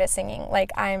that great at singing.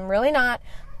 Like, I'm really not.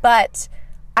 But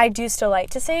I do still like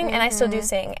to sing, and I still do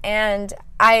sing. And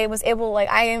I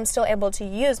am still able to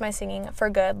use my singing for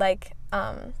good. Like,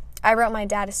 I wrote my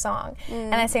dad a song,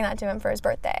 and I sang that to him for his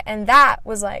birthday. And that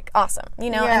was, like, awesome, you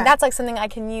know? And that's, like, something I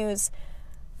can use,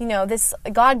 you know, this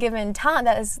God-given talent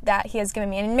that He has given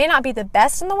me. And it may not be the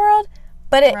best in the world,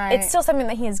 but it's still something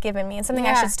that He has given me, and something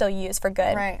I should still use for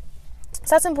good. Right.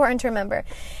 So that's important to remember.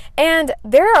 And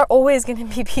there are always going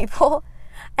to be people,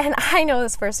 and I know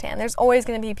this firsthand, there's always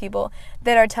going to be people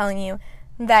that are telling you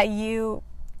that you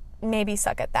maybe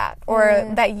suck at that, or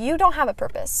that you don't have a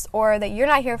purpose, or that you're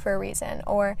not here for a reason,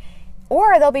 or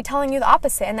they'll be telling you the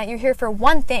opposite, and that you're here for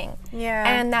one thing. Yeah.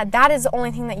 And that is the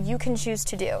only thing that you can choose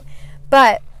to do.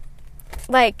 But,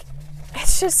 like,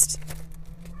 it's just,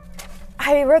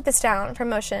 I wrote this down from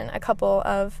Motion a couple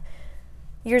of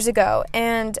years ago,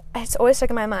 and it's always stuck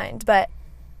in my mind, but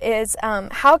is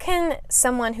how can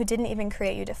someone who didn't even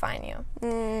create you define you?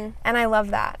 And I love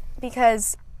that,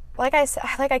 because like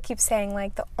I keep saying,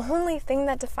 like, the only thing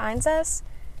that defines us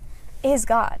is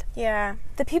God. Yeah.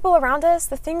 The people around us,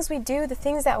 the things we do, the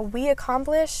things that we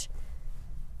accomplish,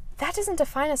 that doesn't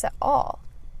define us at all.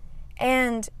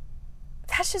 And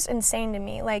that's just insane to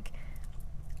me. Like,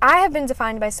 I have been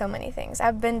defined by so many things.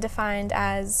 I've been defined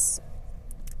as,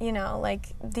 you know, like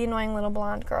the annoying little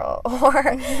blonde girl,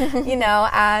 or, you know,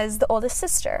 as the oldest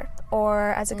sister,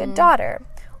 or as a good daughter,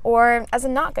 or as a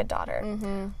not good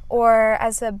daughter, or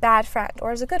as a bad friend,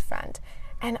 or as a good friend.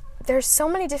 And there's so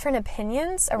many different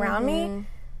opinions around me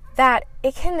that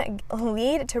it can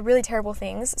lead to really terrible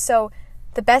things. So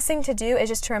the best thing to do is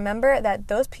just to remember that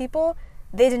those people,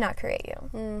 they did not create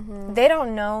you. They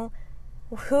don't know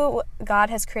who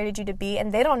God has created you to be,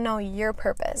 and they don't know your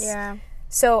purpose. Yeah.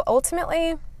 So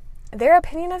ultimately, their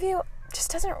opinion of you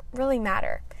just doesn't really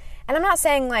matter. And I'm not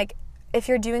saying, like, if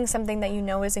you're doing something that you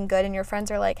know isn't good and your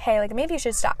friends are like, hey, like, maybe you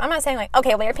should stop. I'm not saying, like,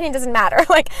 okay, well, your opinion doesn't matter.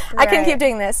 Like, I can keep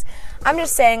doing this. I'm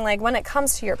just saying, like, when it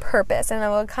comes to your purpose and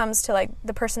when it comes to, like,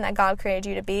 the person that God created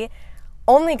you to be,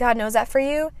 only God knows that for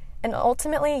you. And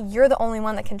ultimately, you're the only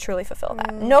one that can truly fulfill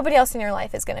that. Nobody else in your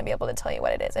life is going to be able to tell you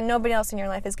what it is. And nobody else in your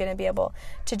life is going to be able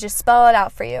to just spell it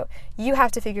out for you. You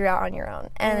have to figure it out on your own.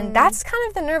 And that's kind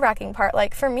of the nerve-wracking part.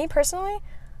 Like, for me personally,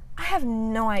 I have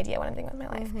no idea what I'm doing with my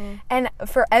life. And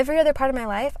for every other part of my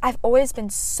life, I've always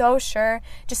been so sure,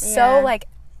 just so, like,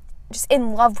 just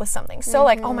in love with something. So,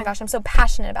 like, oh my gosh, I'm so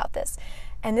passionate about this.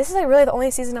 And this is, like, really the only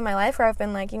season of my life where I've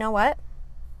been like, you know what?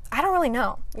 I don't really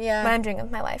know what I'm doing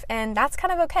with my life. And that's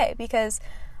kind of okay, because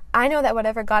I know that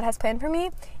whatever God has planned for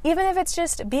me, even if it's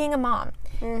just being a mom,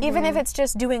 even if it's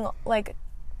just doing, like,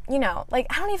 you know, like,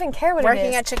 I don't even care what it is.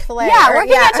 Working at Chick-fil-A. Yeah,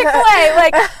 working at Chick-fil-A.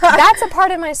 Like, that's a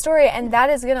part of my story, and that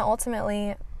is going to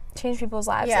ultimately change people's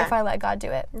lives if I let God do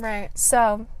it. Right.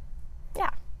 So,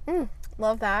 yeah.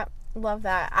 Love that. Love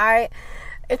that.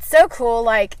 It's so cool.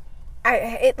 Like,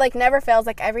 it, like, never fails.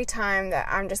 Like, every time that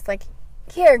I'm just, like,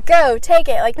 here, go, take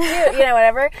it, like, you know,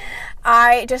 whatever,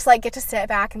 I just, like, get to sit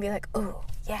back and be like, ooh,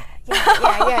 yeah.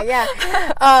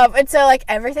 And so, like,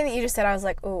 everything that you just said, I was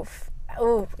like, ooh,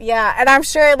 yeah. And I'm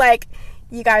sure, like,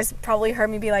 you guys probably heard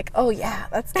me be like, oh, yeah,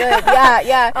 that's good,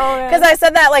 yeah. Because I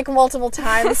said that, like, multiple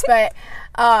times, but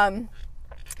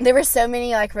there were so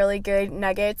many, like, really good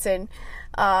nuggets, and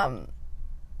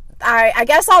I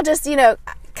guess I'll just, you know,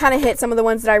 kind of hit some of the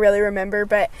ones that I really remember,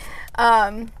 but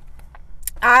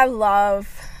I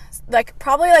love, like,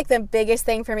 probably, like, the biggest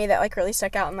thing for me that, like, really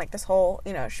stuck out in, like, this whole,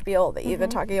 you know, spiel that you've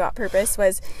been talking about purpose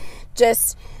was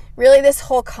just really this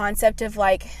whole concept of,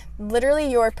 like, literally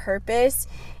your purpose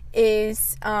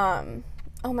is, oh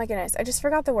my goodness, I just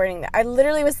forgot the wording. I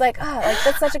literally was like, oh, like,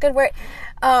 that's such a good word.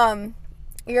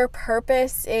 Your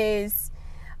purpose is,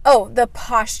 the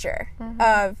posture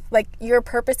of, like, your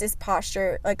purpose is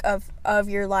posture, like, of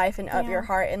your life and of your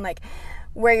heart, and, like,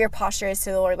 where your posture is to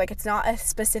the Lord. Like, it's not a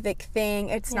specific thing.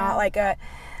 It's not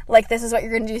like this is what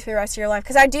you're going to do for the rest of your life.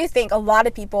 Because I do think a lot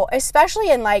of people,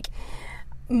 especially in, like,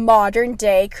 modern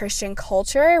day Christian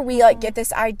culture, we, like, get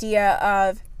this idea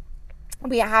of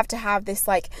we have to have this,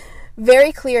 like,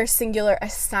 very clear singular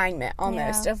assignment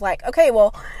almost of, like, okay,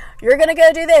 well, you're going to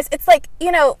go do this. It's like,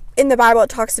 you know, in the Bible it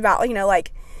talks about, you know,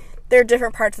 like, there are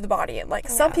different parts of the body, and, like,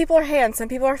 some people are hands, some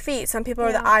people are feet, some people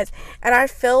are the eyes. And I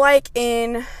feel like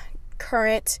in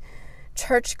current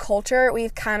church culture,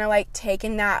 we've kind of, like,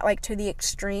 taken that, like, to the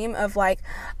extreme of, like,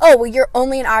 oh, well, you're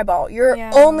only an eyeball, you're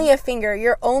only a finger,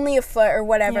 you're only a foot, or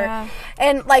whatever.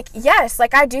 And, like, yes,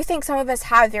 like, I do think some of us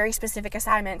have very specific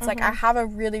assignments. Like, I have a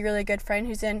really, really good friend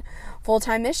who's in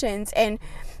full-time missions, and,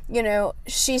 you know,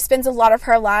 she spends a lot of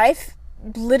her life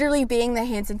literally being the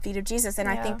hands and feet of Jesus, and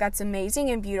I think that's amazing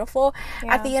and beautiful.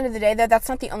 At the end of the day, though, that's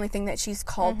not the only thing that she's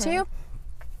called to.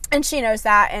 And she knows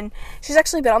that, and she's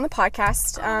actually been on the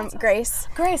podcast, Grace.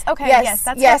 Grace, okay, yes,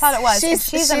 that's what I thought it was.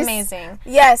 She's amazing.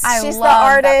 Yes, she's the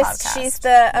artist, that she's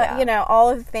the, you know, all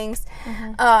of the things.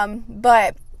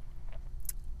 But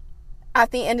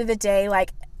at the end of the day,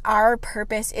 like, our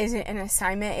purpose isn't an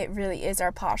assignment, it really is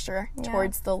our posture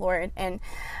towards the Lord. And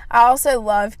I also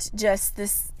loved just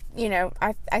this you know,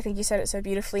 I think you said it so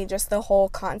beautifully, just the whole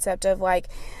concept of like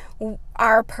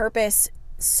our purpose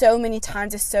so many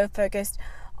times is so focused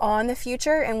on the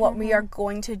future and what we are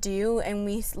going to do, and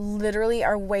we literally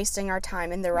are wasting our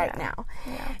time in the right now.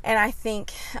 And I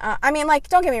think I mean, like,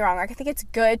 don't get me wrong, like I think it's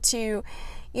good to,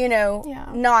 you know,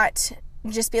 not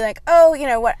just be like, oh, you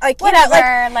know what, like, you know,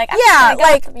 like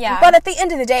but at the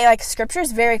end of the day, like, scripture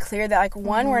is very clear that, like,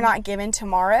 one, we're not given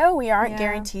tomorrow, we aren't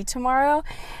guaranteed tomorrow,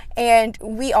 and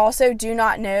we also do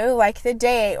not know, like, the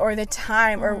day or the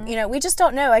time, or, you know, we just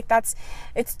don't know, like,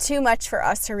 it's too much for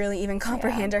us to really even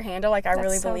comprehend or handle, like, I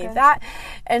really believe that.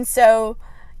 And so,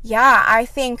 yeah, I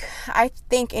think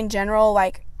in general,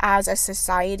 like, as a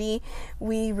society,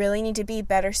 we really need to be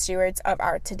better stewards of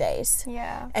our todays.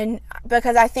 And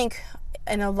because I think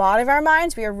in a lot of our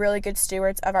minds, we are really good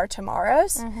stewards of our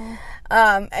tomorrows.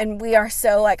 And we are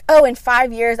so like, oh, in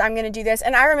 5 years, I'm going to do this.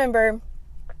 And I remember,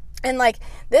 and like,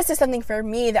 this is something for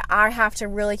me that I have to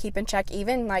really keep in check,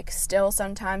 even like still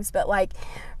sometimes, but like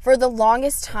for the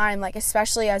longest time, like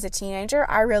especially as a teenager,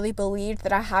 I really believed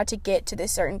that I had to get to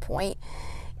this certain point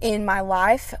in my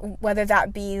life, whether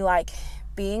that be like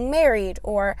being married,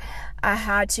 or I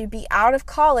had to be out of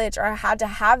college, or I had to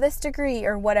have this degree,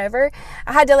 or whatever.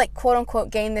 I had to, like, quote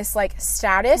unquote gain this like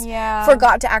status for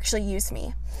God to actually use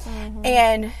me.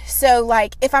 And so,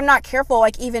 like, if I'm not careful,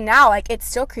 like, even now, like, it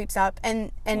still creeps up,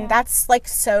 and that's like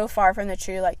so far from the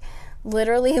truth. Like,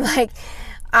 literally, like,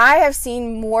 I have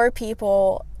seen more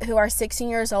people who are 16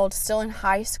 years old, still in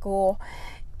high school,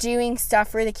 doing stuff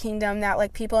for the kingdom that,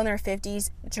 like, people in their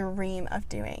 50s dream of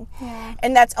doing.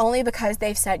 And that's only because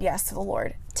they've said yes to the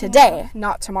Lord today,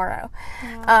 not tomorrow.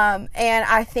 And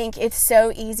I think it's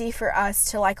so easy for us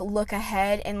to, like, look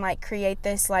ahead and, like, create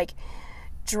this, like,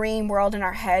 dream world in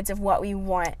our heads of what we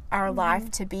want our life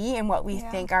to be and what we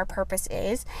think our purpose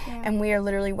is, and we are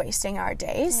literally wasting our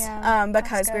days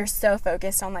because we're so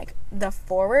focused on, like, the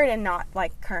forward and not,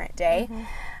 like, current day.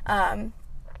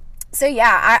 So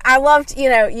yeah, I loved, you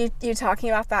know, you talking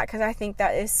about that, because I think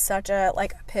that is such a,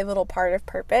 like, pivotal part of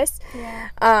purpose.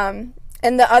 And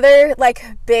the other, like,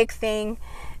 big thing,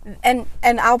 and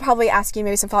I'll probably ask you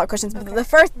maybe some follow-up questions, but the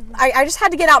first, I just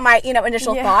had to get out my, you know,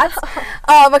 initial thoughts,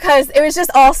 because it was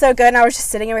just all so good, and I was just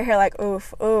sitting over here like,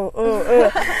 oof, ooh, ooh,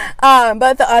 ooh.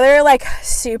 But the other, like,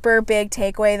 super big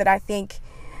takeaway that I think,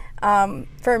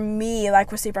 for me,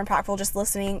 like, was super impactful just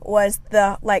listening, was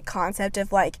the, like, concept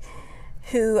of, like,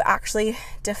 who actually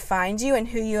defines you and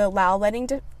who you allow letting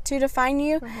to define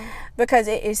you, because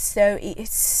it is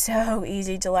it's so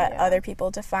easy to let other people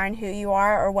define who you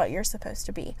are or what you're supposed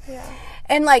to be.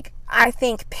 And, like, I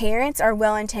think parents are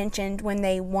well-intentioned when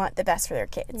they want the best for their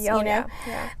kids, you know?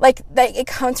 Like, it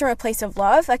comes from a place of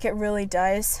love, like, it really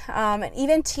does. And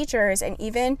even teachers, and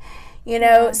even, you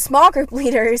know, small group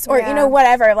leaders, or, you know,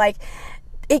 whatever, like,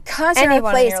 it comes from a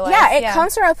place,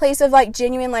 comes from a place of, like,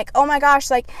 genuine, like, oh my gosh,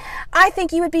 like, I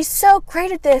think you would be so great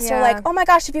at this, or, like, oh my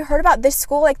gosh, have you heard about this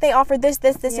school, like, they offer this,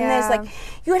 and this, like,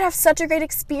 you would have such a great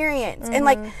experience, and,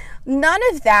 like, none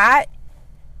of that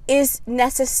is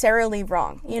necessarily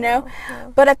wrong, you know,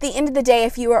 but at the end of the day,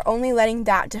 if you are only letting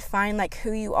that define, like,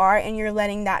 who you are, and you're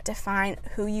letting that define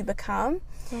who you become,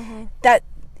 that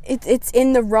it's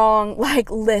in the wrong, like,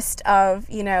 list of,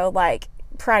 you know, like,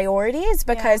 priorities,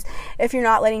 because if you're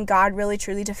not letting God really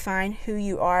truly define who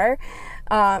you are,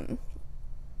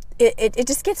 it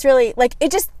just gets really, like,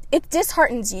 it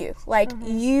disheartens you, like,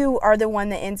 you are the one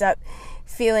that ends up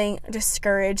feeling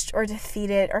discouraged or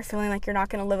defeated, or feeling like you're not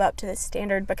going to live up to this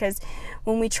standard, because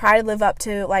when we try to live up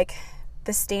to, like,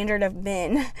 the standard of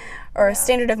men or a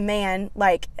standard of man,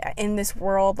 like, in this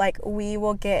world, like, we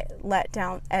will get let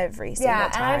down every single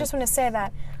time. And I just want to say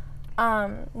that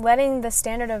letting the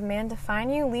standard of man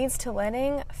define you leads to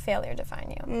letting failure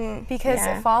define you. Because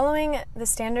following the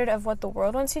standard of what the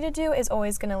world wants you to do is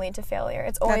always going to lead to failure.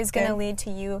 It's always going to lead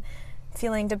to you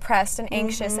feeling depressed and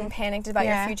anxious and panicked about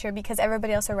your future, because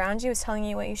everybody else around you is telling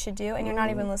you what you should do, and you're not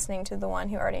even listening to the one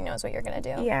who already knows what you're going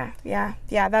to do.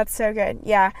 Yeah, that's so good.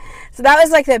 So that was,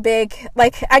 like, the big,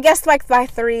 like, I guess, like, my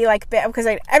three, like, because,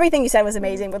 like, everything you said was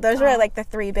amazing, but those were, like, the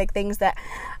three big things that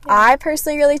I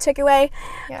personally really took away.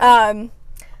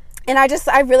 And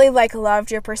I really, like,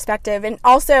 loved your perspective, and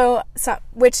also,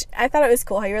 which I thought it was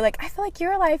cool how you were like, I feel like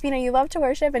your life, you know, you love to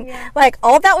worship, and like,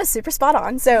 all of that was super spot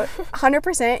on, so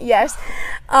 100% yes.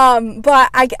 But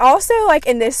I also, like,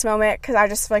 in this moment, because I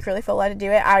just, like, really feel led to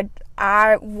do it,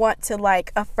 I want to,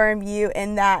 like, affirm you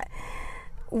in that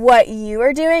what you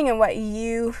are doing and what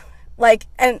you, like,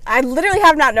 and I literally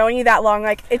have not known you that long,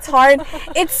 like, it's hard,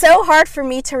 it's so hard for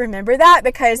me to remember that,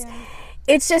 because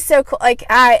it's just so cool. Like,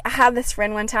 I had this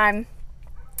friend one time,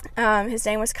 His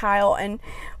name was Kyle, and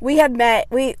we had met.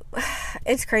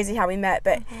 It's crazy how we met,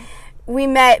 but we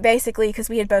met basically because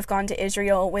we had both gone to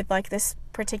Israel with like this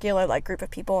particular like group of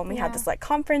people, and we had this like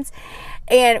conference,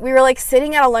 and we were like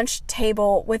sitting at a lunch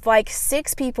table with like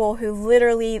 6 people who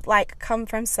literally like come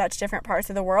from such different parts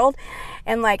of the world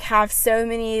and like have so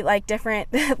many like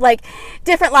different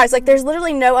different lives. Like there's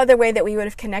literally no other way that we would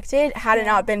have connected had it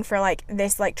not been for like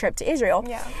this like trip to Israel.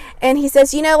 And he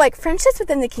says, you know, like friendships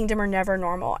within the kingdom are never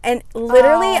normal. And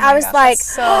literally I was like,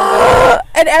 so good.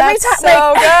 And every time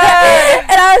so good.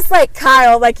 And I was like,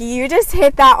 Kyle, like you just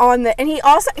hit that on the, and he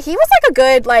was like a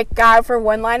good like guy for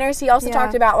one-liners. He also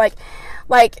talked about like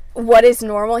what is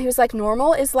normal. He was like,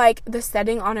 normal is like the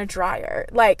setting on a dryer.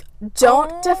 Like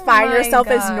don't define yourself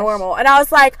as normal. And I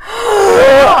was like,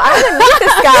 I didn't meet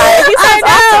this guy. He sounds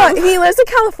awesome. He lives in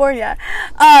California,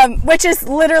 which is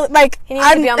literally like he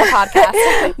needs to be on the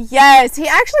podcast. Yes, he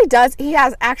actually does. He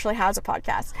actually has a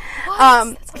podcast.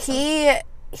 Awesome.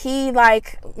 He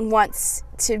like wants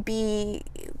to be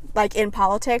like in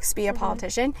politics, be a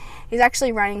politician. He's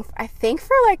actually running, I think,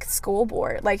 for like school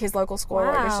board, like his local school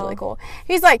board, which is really cool.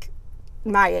 He's like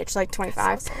my age, like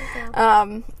 25.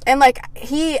 And like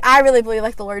I really believe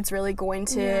like the Lord's really going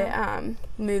to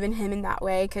move in him in that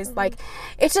way, because like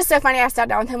it's just so funny. I sat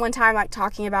down with him one time like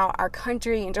talking about our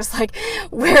country and just like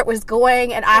where it was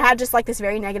going, and I had just like this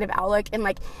very negative outlook, and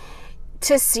like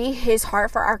to see his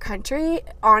heart for our country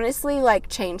honestly like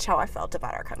changed how I felt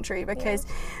about our country, because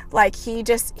like he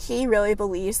really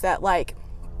believes that like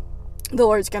the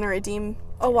Lord's gonna redeem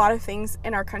a lot of things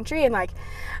in our country. And like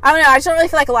I don't know, I just don't really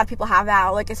feel like a lot of people have that,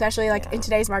 like especially like in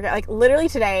today's market. Like literally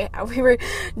today we were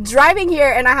driving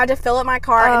here and I had to fill up my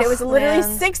car, and it was literally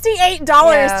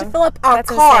 $68 to fill up a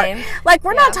car. Insane. Like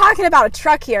we're not talking about a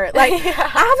truck here. Like I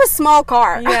have a small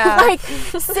car. Like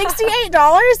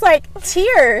 $68 like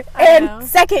tier and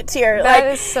second tier. That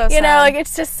like is so sad. You know, like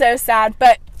it's just so sad.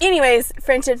 But anyways,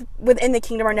 friendships within the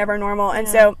kingdom are never normal, and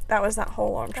so that was that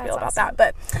whole long spiel about that.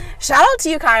 But shout out to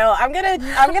you, Kyle. I'm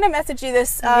gonna message you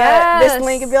this this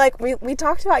link and be like, we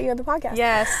talked about you on the podcast.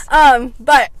 Yes.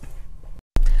 But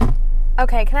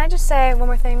okay, can I just say one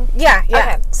more thing? Yeah.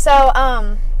 Okay, so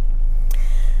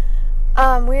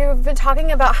we've been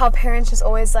talking about how parents just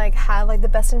always like have like the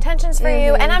best intentions for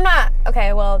you, and I'm not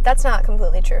well, that's not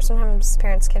completely true. Sometimes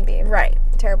parents can be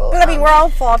terrible. But I mean, we're all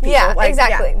flawed people. Yeah, like,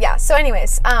 exactly. Yeah. So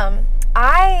anyways,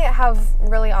 I have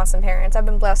really awesome parents. I've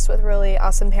been blessed with really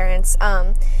awesome parents,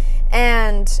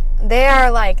 and they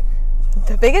are like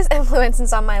the biggest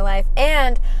influences on my life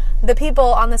and the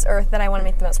people on this earth that I want to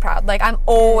make the most proud. Like I'm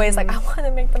always like, I want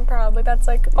to make them proud. Like that's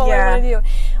like all I want to do.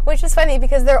 Which is funny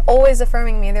because they're always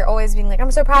affirming me. They're always being like,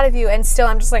 I'm so proud of you, and still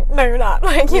I'm just like, no, you're not.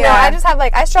 Like, you know, I just have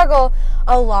like, I struggle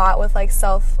a lot with like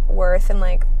self-worth and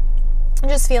like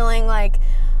just feeling like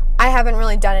I haven't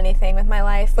really done anything with my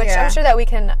life, which I'm sure that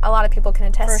a lot of people can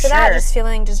attest to that, just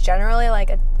feeling just generally like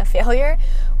a failure,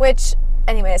 which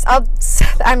anyways,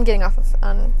 I'm getting off of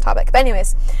topic, but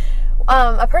anyways,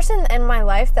 a person in my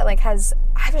life that like I've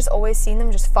just always seen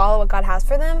them just follow what God has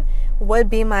for them would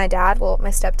be my dad, my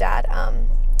stepdad.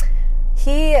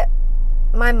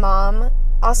 My mom,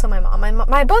 both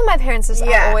my parents just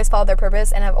have always followed their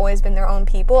purpose and have always been their own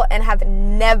people and have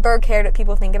never cared what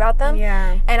people think about them.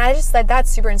 And I just like, that's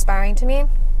super inspiring to me.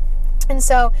 And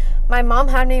so my mom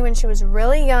had me when she was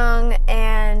really young,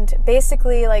 and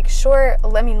basically like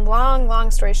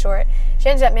long story short, she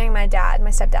ended up marrying my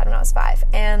stepdad when I was 5.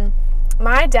 And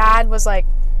my dad was like,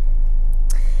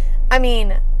 I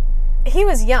mean, he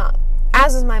was young,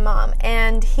 as was my mom,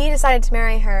 and he decided to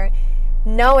marry her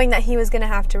knowing that he was going to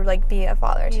have to like be a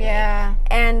father to me.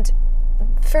 And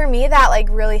for me, that like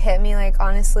really hit me, like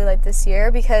honestly, like this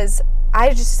year, because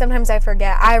sometimes I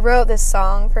forget. I wrote this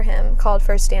song for him called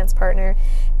First Dance Partner,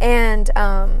 and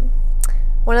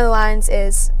one of the lines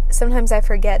is, sometimes I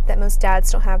forget that most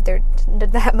dads don't have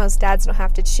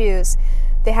to choose.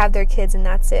 They have their kids and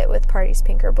that's it, with parties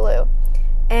pink or blue.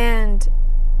 And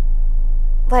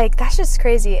like that's just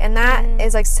crazy, and that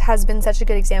is like has been such a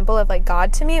good example of like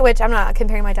God to me, which I'm not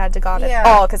comparing my dad to God at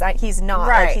all, because he's not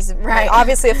like, he's like,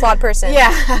 obviously a flawed person,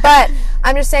 but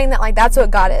I'm just saying that like that's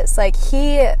what God is like.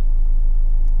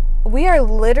 We are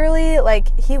literally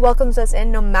like, he welcomes us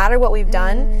in no matter what we've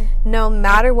done, no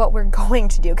matter what we're going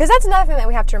to do, because that's another thing that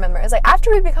we have to remember is like,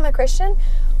 after we become a Christian,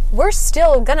 we're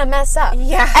still gonna mess up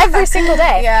every single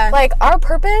day. Like our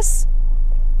purpose,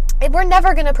 we're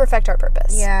never going to perfect our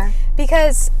purpose.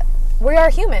 Because we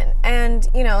are human, and,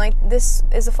 you know, like, this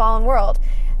is a fallen world.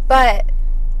 But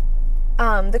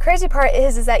the crazy part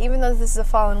is that even though this is a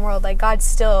fallen world, like, God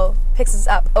still picks us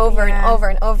up over and over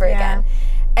and over again.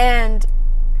 And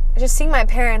just seeing my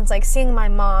parents, like, seeing my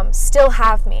mom still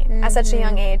have me at such a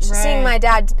young age, seeing my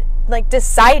dad, like,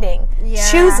 deciding,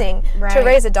 choosing to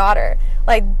raise a daughter,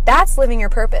 like, that's living your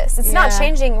purpose. It's not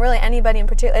changing really anybody in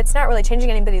particular. It's not really changing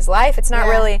anybody's life. It's not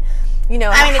really, you know,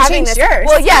 I mean, it changed yours.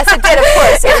 Well, yes, it did, of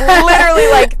course. It literally,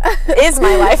 like, is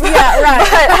my life.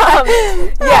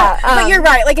 But you're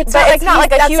right. Like, it's not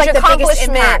like a huge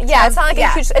accomplishment. Yeah, it's not like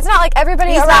a huge. It's not like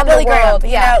everybody around the world.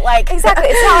 You know, like exactly.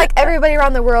 It's not like everybody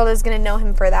around the world is going to know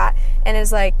him for that and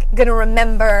is like going to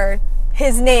remember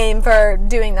his name for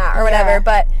doing that or whatever.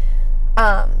 But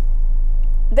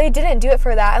they didn't do it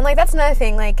for that, and like that's another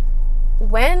thing. Like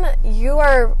when you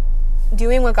are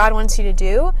doing what God wants you to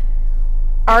do,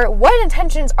 what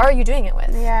intentions are you doing it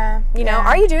with? You know,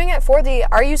 are you doing it for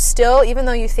are you still, even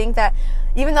though you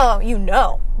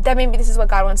know that maybe this is what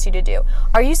God wants you to do,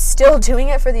 are you still doing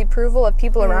it for the approval of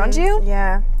people around you?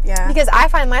 Because I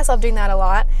find myself doing that a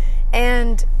lot.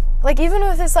 And like even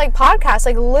with this like podcast,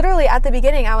 like literally at the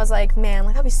beginning I was like, man,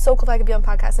 like that'd be so cool if I could be on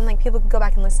podcast and like people could go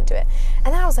back and listen to it. And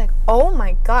then I was like, oh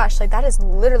my gosh, like that is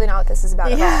literally not what this is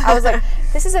about at all. I was like,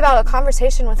 this is about a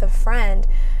conversation with a friend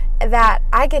that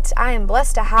I am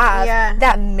blessed to have,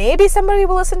 that maybe somebody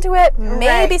will listen to it,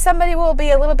 maybe somebody will be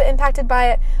a little bit impacted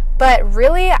by it, but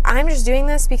really I'm just doing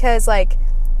this because like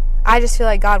I just feel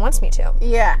like God wants me to.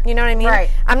 You know what I mean?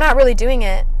 I'm not really doing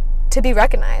it to be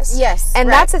recognized. And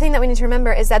that's the thing that we need to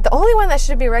remember, is that the only one that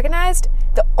should be recognized,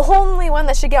 the only one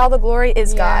that should get all the glory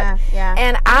is God.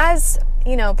 And as,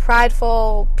 you know,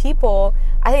 prideful people,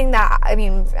 I think that, I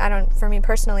mean, for me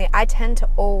personally, I tend to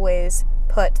always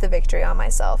put the victory on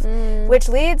myself, which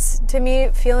leads to me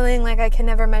feeling like I can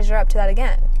never measure up to that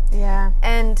again.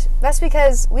 And that's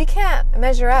because we can't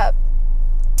measure up.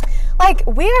 Like,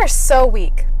 we are so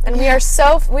weak, and we are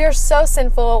so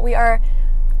sinful. We are,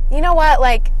 you know what,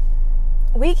 like,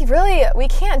 we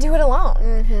can't do it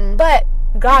alone. But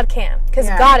God can, because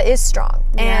God is strong.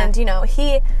 And, you know,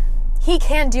 He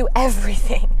can do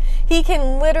everything. He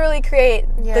can literally create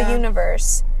the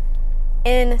universe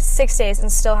in 6 days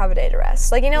and still have a day to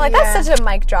rest. Like, you know, like that's such a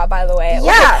mic drop, by the way.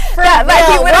 Like, for like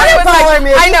he literally was like,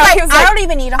 I know, he was like, I don't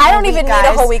even need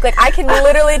a whole week. Like, I can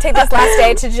literally take this last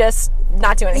day to just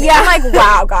not do anything. I'm like,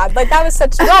 wow, God, like that was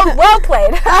such well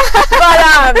played. But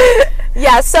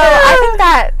so I think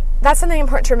that's something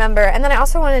important to remember. And then I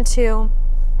also wanted to,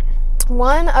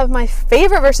 one of my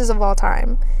favorite verses of all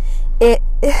time, I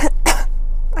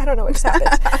don't know what just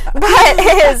happened, but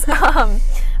it is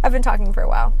I've been talking for a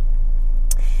while.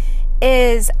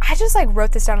 I just like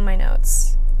wrote this down in my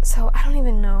notes, so I don't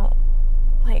even know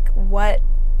like what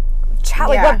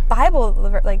what Bible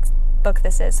like book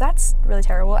this is. That's really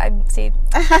terrible. I see,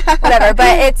 whatever.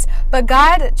 But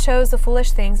God chose the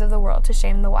foolish things of the world to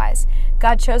shame the wise.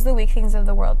 God chose the weak things of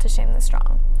the world to shame the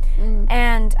strong.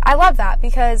 And I love that,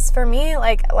 because for me,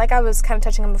 like I was kind of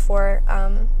touching on before,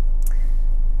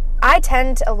 I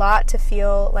tend a lot to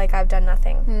feel like I've done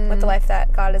nothing with the life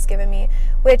that God has given me,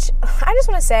 which I just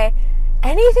want to say,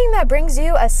 anything that brings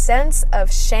you a sense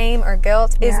of shame or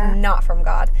guilt is not from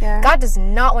God. God does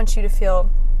not want you to feel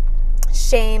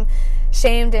shamed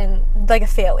and like a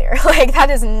failure. Like, that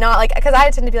is not, like, because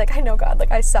I tend to be like, I know God, like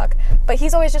I suck, but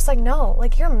He's always just like, no,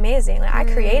 like you're amazing, like I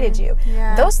created you.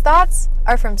 Those thoughts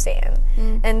are from Satan,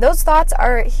 and those thoughts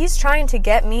are, he's trying to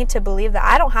get me to believe that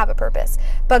I don't have a purpose.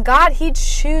 But God, He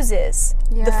chooses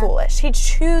the foolish, He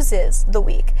chooses the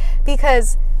weak,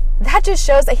 because that just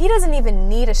shows that He doesn't even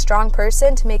need a strong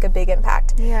person to make a big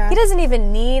impact. He doesn't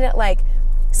even need like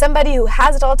somebody who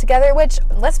has it all together, which,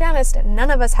 let's be honest,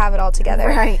 none of us have it all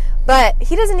together. But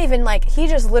He doesn't even, like, He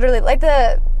just literally, like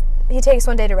He takes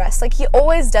one day to rest. Like, He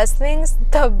always does things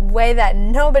the way that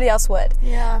nobody else would.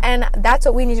 And that's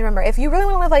what we need to remember. If you really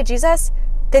want to live like Jesus,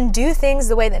 then do things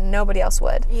the way that nobody else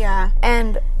would.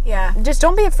 And just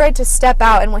don't be afraid to step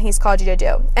out in what He's called you to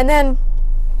do. And then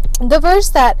the verse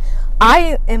that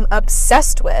I am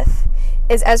obsessed with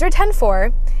is Ezra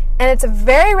 10:4, and it's a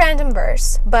very random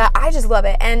verse, but I just love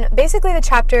it. And basically the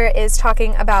chapter is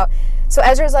talking about, so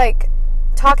Ezra's like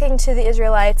talking to the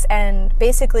Israelites, and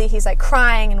basically he's like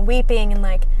crying and weeping and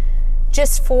like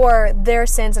just for their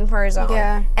sins and for his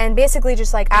own, and basically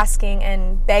just like asking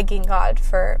and begging God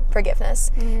for forgiveness.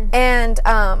 And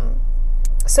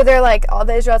so they're like, all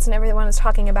the Israelites and everyone is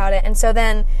talking about it, and so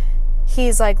then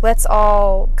he's like, let's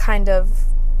all kind of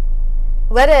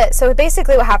so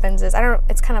basically what happens is,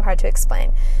 it's kind of hard to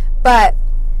explain, but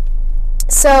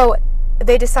so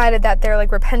they decided that their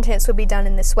like repentance would be done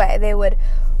in this way. They would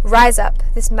rise up.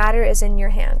 This matter is in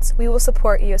your hands. We will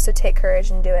support you, so take courage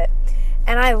and do it.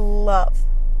 And I love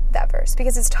that verse,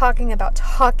 because it's talking about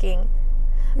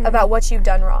what you've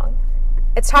done wrong.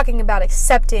 it's talking about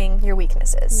accepting your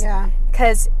weaknesses. Yeah.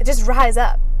 Because just rise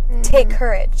up. Mm-hmm. Take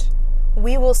courage.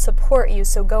 We will support you,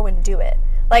 so go and do it.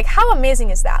 Like, how amazing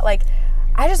is that? Like,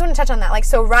 I just want to touch on that. Like,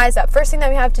 so rise up. First thing that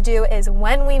we have to do is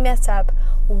when we mess up,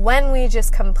 when we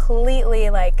just completely,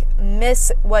 like,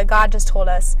 miss what God just told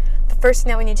us, the first thing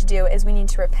that we need to do is we need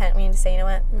to repent. We need to say, you know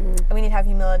what? And we need to have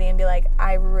humility and be like,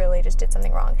 I really just did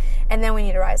something wrong. And then we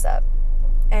need to rise up.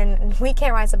 And we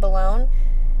can't rise up alone,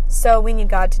 so we need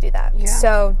God to do that. Yeah.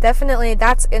 So definitely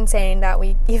that's insane that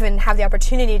we even have the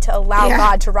opportunity to allow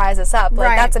God to rise us up.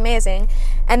 Like, that's amazing.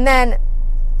 And then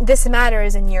this matter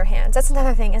is in your hands. That's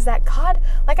another thing, is that God,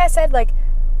 like I said, like,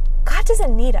 God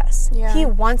doesn't need us. Yeah. He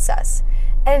wants us.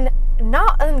 And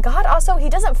God also, he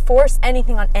doesn't force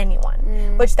anything on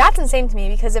anyone, which that's insane to me,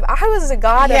 because if I was a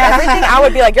God of everything, I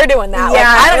would be like, you're doing that.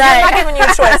 Yeah, like, I'm not giving you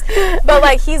a choice. But,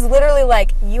 like, he's literally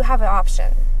like, you have an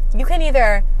option. You can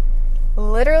either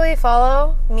literally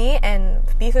follow me and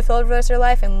be fulfilled for the rest of your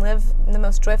life and live the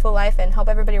most joyful life and help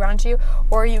everybody around you,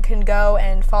 or you can go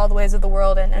and follow the ways of the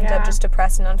world and end up just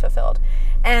depressed and unfulfilled.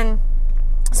 And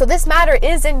so this matter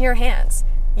is in your hands.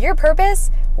 Your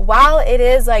purpose, while it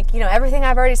is, like, you know, everything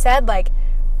I've already said, like,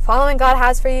 following God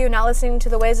has for you, not listening to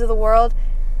the ways of the world,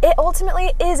 it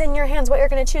ultimately is in your hands what you're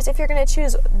going to choose, if you're going to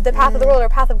choose the path of the world or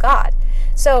path of God.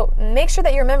 So make sure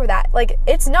that you remember that. Like,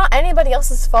 it's not anybody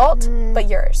else's fault but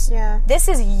yours. Yeah. This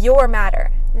is your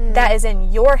matter that is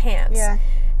in your hands. Yeah.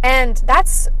 And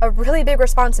that's a really big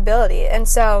responsibility. And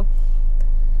so,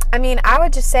 I mean, I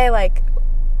would just say, like,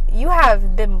 you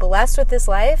have been blessed with this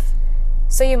life,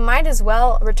 so you might as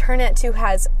well return it to who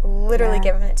has literally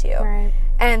given it to you. Right.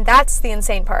 And that's the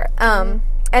insane part.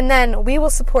 And then we will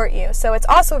support you. So it's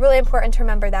also really important to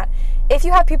remember that if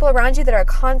you have people around you that are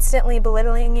constantly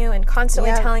belittling you and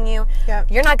constantly telling you,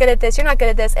 you're not good at this, you're not good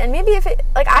at this, and maybe if it,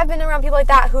 like, I've been around people like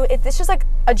that who it's just like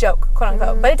a joke, quote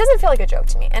unquote, but it doesn't feel like a joke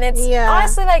to me. And it's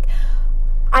honestly, like,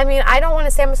 I mean, I don't want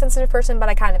to say I'm a sensitive person, but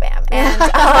I kind of am. And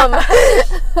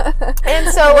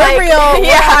and so, like, we're real,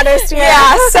 honest, so,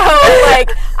 like,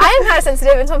 I am kind of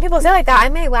sensitive, and so when people say like that, I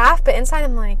may laugh, but inside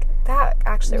I'm like, that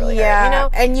actually really hurt, you know?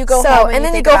 And you go home and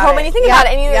then you go home and you think about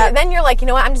it, and then you're like, you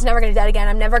know what, I'm just never going to do that again.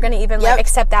 I'm never going to even, like,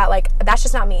 accept that. Like, that's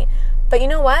just not me. But you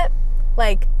know what?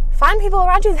 Like, find people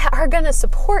around you that are going to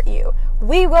support you.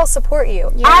 We will support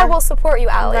you. Yeah. I will support you,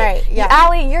 Allie. Right,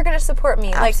 Allie, you're going to support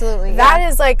me. Absolutely. Like,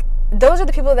 that is, like, those are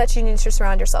the people that you need to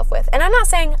surround yourself with. And I'm not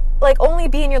saying, like, only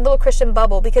be in your little Christian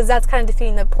bubble, because that's kind of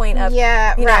defeating the point of, you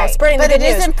know, spreading the good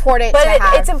news. But it is important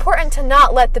it's important to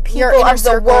not let the people of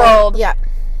the world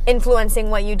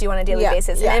influencing what you do on a daily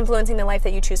basis and influencing the life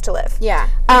that you choose to live. Yeah.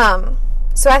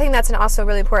 So I think that's also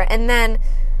really important. And then,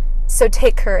 so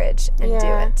take courage and do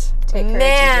it. Take courage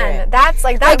and do it. That's,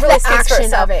 like, that really speaks for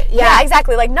itself. Of it. Yeah,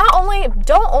 exactly. Like,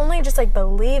 don't only just, like,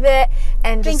 believe it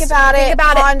and think about it,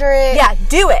 ponder it. Yeah,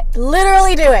 do it.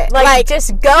 Literally do it. Like,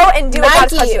 just go and do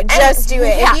Nike, it. Just do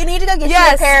it. If you need to go get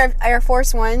you a pair of Air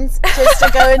Force Ones just to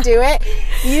go and do it,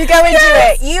 you go and do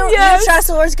it. You trust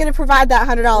the Lord's going to provide that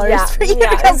 $100 for you to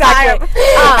go buy them.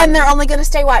 And they're only going to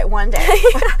stay white one day.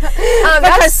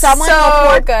 Because someone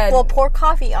will pour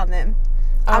coffee on them.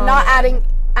 I'm not adding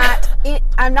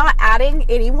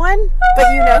anyone, but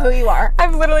you know who you are.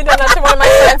 I've literally done that to one of my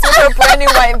friends with her brand new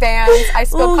white Vans. I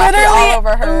spilled coffee all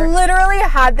over her. Literally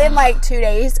had them, like, 2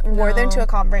 days, wore them to a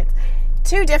conference.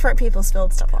 2 different people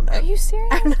spilled stuff on them. Are you serious?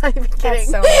 I'm not even kidding.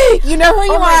 So you know who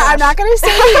you are. I'm not going to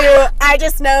say you. I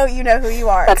just know you know who you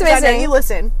are. That's amazing. I know you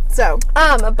listen. So.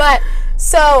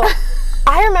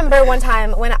 I remember one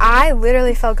time when I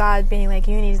literally felt God being like,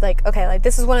 you need, like, okay, like,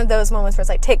 this is one of those moments where it's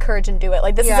like, take courage and do it.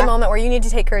 Like, this is a moment where you need to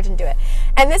take courage and do it.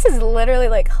 And this is literally,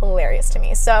 like, hilarious to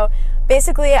me. So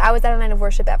basically, I was at a night of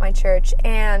worship at my church,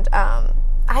 and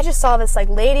I just saw this, like,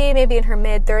 lady, maybe in her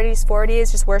mid-30s,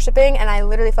 40s, just worshiping, and I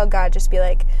literally felt God just be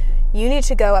like, you need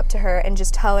to go up to her and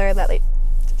just tell her that, like,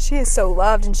 she is so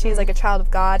loved and she's, like, a child of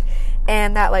God,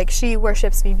 and that, like, she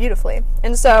worships me beautifully.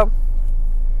 And so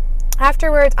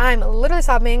afterwards, I'm literally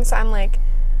sobbing, so I'm like,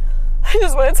 I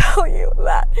just want to tell you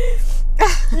that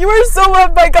you are so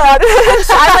loved by God.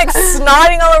 I'm, like,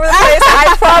 snotting all over the place.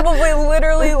 I probably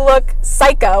literally look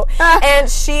psycho. And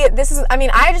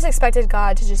I just expected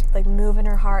God to just, like, move in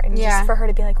her heart and just for her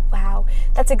to be like, wow,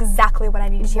 that's exactly what I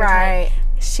need to hear tonight.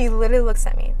 She literally looks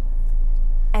at me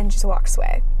and just walks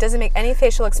away. Doesn't make any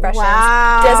facial expressions.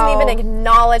 Wow. Doesn't even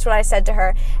acknowledge what I said to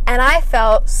her. And I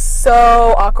felt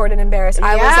so awkward and embarrassed.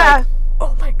 I was like,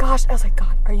 oh my gosh. I was like,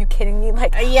 God, are you kidding me?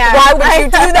 Like, why would you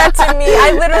do that to me?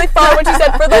 I literally followed what you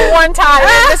said for the one time,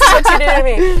 and this is what you did to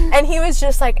me. And he was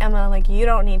just like, Emma, like, you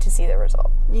don't need to see the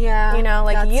result. Yeah. You know,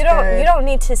 like, you don't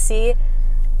need to see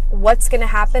what's going to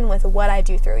happen with what I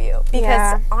do through you.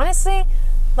 Because honestly,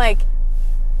 like,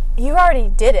 you already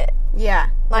did it. Yeah.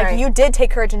 Like, you did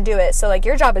take courage and do it. So, like,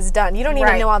 your job is done. You don't need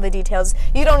to know all the details.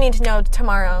 You don't need to know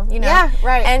tomorrow, you know? Yeah,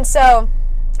 right. And so,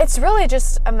 it's really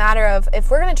just a matter of, if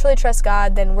we're going to truly trust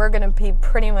God, then we're going to be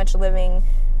pretty much living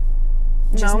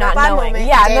just moment not by knowing. moment,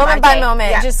 yeah, day moment by by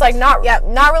moment. Yeah. Just, like, not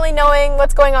really knowing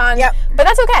what's going on. Yep. But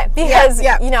that's okay, because,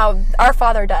 you know, our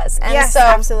Father does. And yes, so,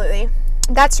 absolutely.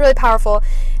 that's really powerful.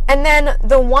 And then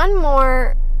the one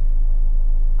more...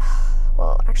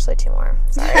 Well, actually, 2 more.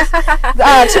 Sorry.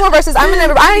 2 more verses. I'm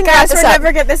gonna. I Guys, we're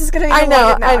never good. This is gonna be. I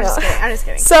know. I'm just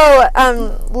kidding. So,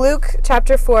 Luke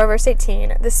chapter 4, verse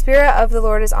 18. The Spirit of the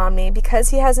Lord is on me, because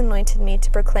He has anointed me to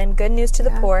proclaim good news to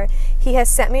the poor. He has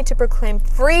sent me to proclaim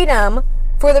freedom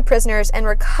for the prisoners and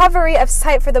recovery of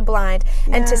sight for the blind,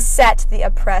 and to set the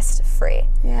oppressed free.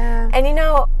 Yeah. And you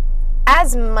know,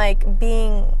 as like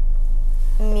being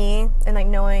me and like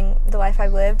knowing the life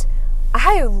I've lived,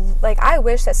 I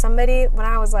wish that somebody, when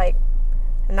I was like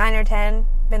 9 or 10,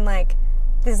 been like,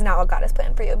 this is not what God has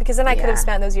planned for you. Because then I could have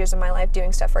spent those years of my life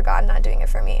doing stuff for God, not doing it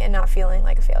for me, and not feeling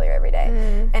like a failure every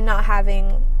day, and not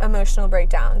having emotional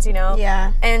breakdowns, you know?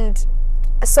 Yeah. And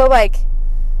so, like,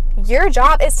 your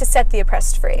job is to set the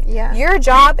oppressed free. Yeah. Your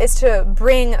job is to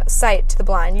bring sight to the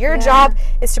blind. Your job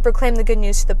is to proclaim the good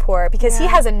news to the poor, because He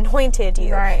has anointed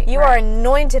you. Right. You are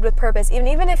anointed with purpose.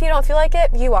 Even if you don't feel like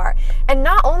it, you are. And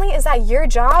not only is that your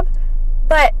job,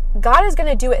 but God is going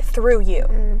to do it through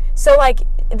you. So, like,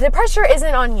 the pressure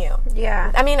isn't on you.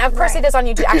 Yeah. I mean, of course it is on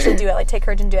you to actually do it, like, take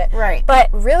courage and do it. Right. But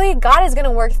really, God is going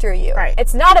to work through you. Right.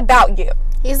 It's not about you.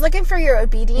 He's looking for your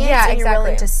obedience, and you're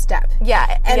willing to step.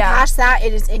 Yeah. And past that,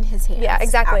 it is in His hands. Yeah,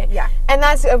 exactly. Yeah. And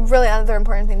that's a really other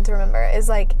important thing to remember is,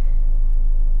 like,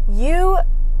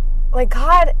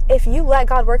 God, if you let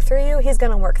God work through you, He's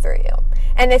going to work through you.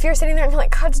 And if you're sitting there and you're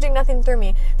like, God's doing nothing through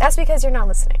me, that's because you're not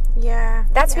listening. Yeah.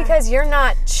 That's because you're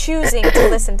not choosing to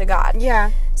listen to God. Yeah.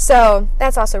 So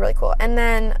that's also really cool. And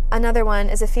then another one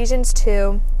is Ephesians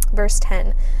 2, verse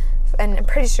 10. And I'm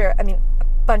pretty sure, a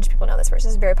bunch of people know this verse.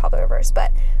 It's a very popular verse.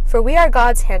 But, for we are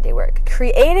God's handiwork,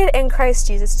 created in Christ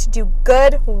Jesus to do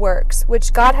good works,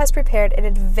 which God has prepared in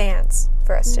advance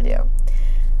for us to do.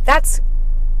 That's,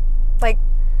 like,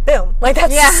 boom. Like,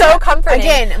 that's so comforting.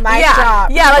 Again, my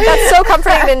job. Yeah, like, that's so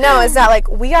comforting to know, is that, like,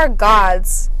 we are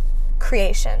God's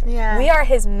creation. Yeah. We are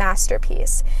His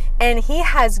masterpiece. And He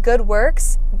has good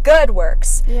works.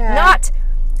 Yeah. Not,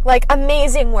 like,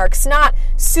 amazing works. Not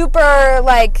super,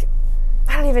 like,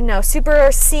 I don't even know, super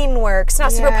seen works.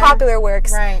 Not super popular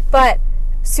works. Right. But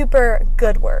super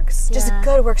good works. Just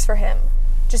good works for Him.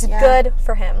 Just good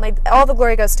for Him. Like, all the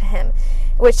glory goes to Him,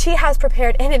 which He has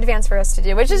prepared in advance for us to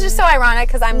do, which is just so ironic,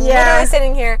 because I'm literally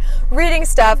sitting here reading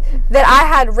stuff that I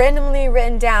had randomly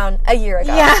written down a year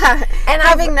ago. Yeah. And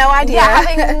having no idea. Yeah,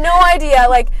 having no idea.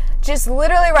 Like, just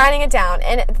literally writing it down.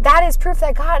 And that is proof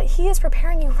that God, He is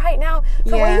preparing you right now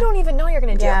for what you don't even know you're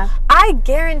going to do. Yeah. I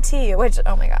guarantee you, which,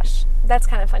 oh my gosh, that's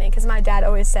kind of funny, because my dad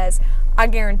always says, I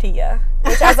guarantee you,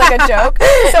 which sounds like a joke.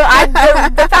 So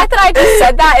the fact that I just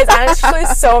said that is actually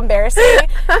so embarrassing.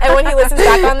 And when he listens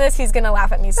back on this, he's going to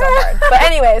laugh at me so hard. But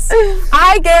anyways,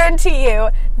 I guarantee you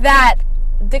that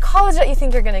the college that you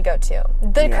think you're going to go to,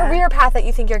 the career path that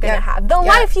you think you're going to have, the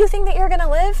life you think that you're going to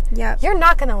live, you're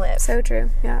not going to live. So true.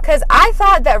 Yeah. Because I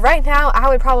thought that right now I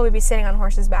would probably be sitting on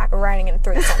horse's back riding in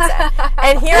through the sunset.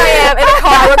 And here I am in a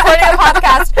car recording a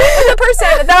podcast with a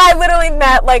person that I literally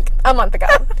met like a month ago.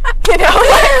 You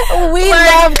know? We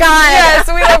love God. Yes,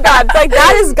 we love God. Like,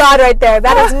 that is God right there.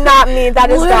 That is not me. That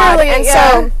is literally, God. And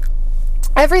so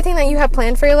everything that you have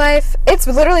planned for your life, it's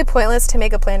literally pointless to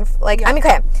make a plan.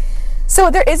 Okay. So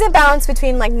there is a balance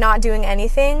between, like, not doing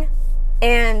anything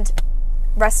and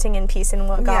resting in peace in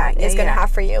what God is going to have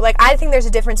for you. Like, I think there's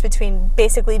a difference between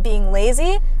basically being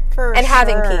lazy and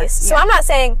having peace. So I'm not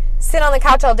saying sit on the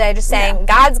couch all day just saying,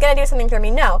 God's going to do something for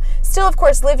me. No. Still, of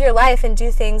course, live your life and do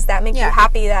things that make you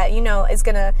happy, that, you know, is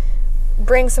going to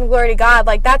bring some glory to God.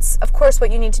 Like, that's, of course,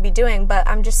 what you need to be doing. But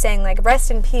I'm just saying, like,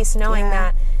 rest in peace knowing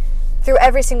that through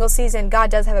every single season, God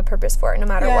does have a purpose for it, no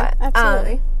matter what.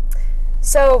 Absolutely.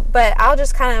 So, but I'll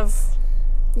just kind of...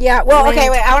 Yeah, well, okay,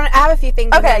 wait, I have a few things,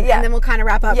 and then we'll kind of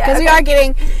wrap up, because we are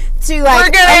getting to,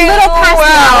 like, a little past the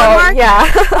hour mark.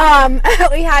 Yeah.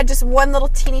 We had just one little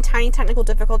teeny tiny technical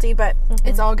difficulty, but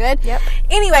it's all good. Yep.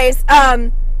 Anyways,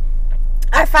 I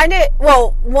find it,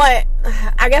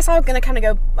 I guess I'm going to kind of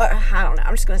go, I don't know,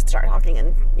 I'm just going to start talking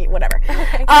and whatever.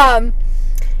 Okay.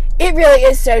 It really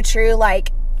is so true,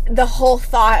 like, the whole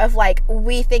thought of, like,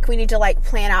 we think we need to, like,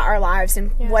 plan out our lives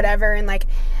and whatever, and, like,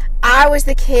 I was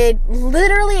the kid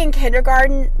literally in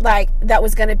kindergarten, like, that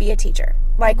was going to be a teacher.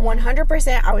 Like,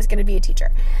 100% I was going to be a teacher.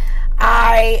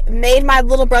 I made my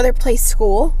little brother play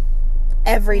school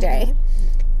every day.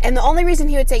 And the only reason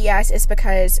he would say yes is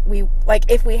because we, like,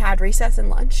 if we had recess and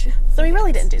lunch. So we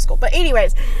really didn't do school. But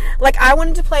anyways, like, I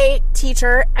wanted to play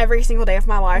teacher every single day of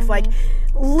my life. Like,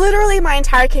 literally my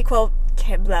entire K-12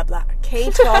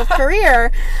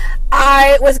 career,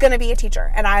 I was going to be a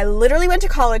teacher. And I literally went to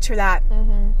college for that.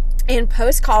 And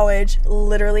post-college,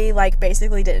 literally, like,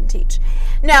 basically didn't teach.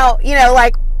 Now, you know,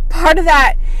 like, part of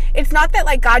that, it's not that,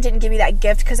 like, God didn't give me that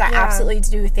gift, because I absolutely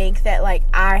do think that, like,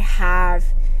 I have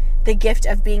the gift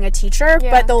of being a teacher,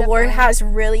 but the Lord has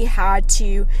really had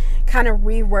to kind of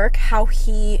rework how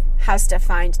he has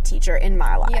defined teacher in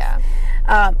my life.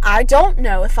 I don't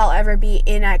know if I'll ever be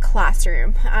in a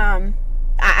classroom.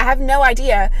 I have no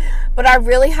idea, but I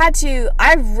really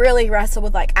wrestled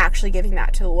with, like, actually giving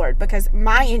that to the Lord, because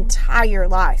my entire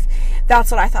life, that's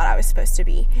what I thought I was supposed to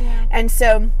be. And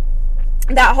so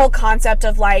that whole concept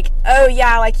of, like, oh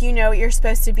yeah, like, you know what you're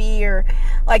supposed to be, or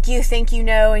like, you think you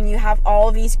know, and you have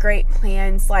all these great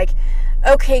plans, like,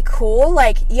 okay, cool,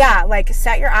 like, yeah, like,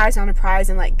 set your eyes on a prize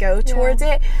and, like, go towards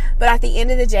it. But at the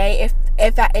end of the day,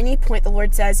 if at any point the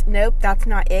Lord says, nope, that's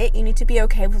not it, you need to be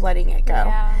okay with letting it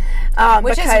go.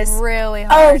 Which is really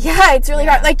hard. Oh yeah, it's really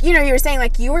hard. Like, you know, you were saying,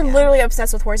 like, you were literally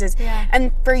obsessed with horses,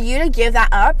 and for you to give that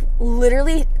up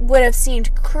literally would have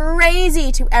seemed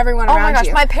crazy to everyone around you. Oh my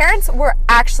gosh, my parents were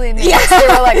actually amazed. They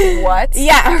were like, what?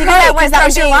 Because that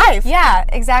was your life. Yeah,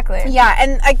 exactly. Yeah,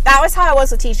 and, like, that was how I was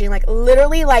with teaching. Like,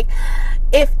 literally, like,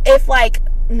 if like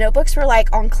notebooks were,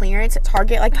 like, on clearance at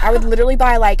Target, like, I would literally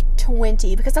buy, like,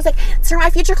 20, because I was like, it's for my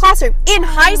future classroom in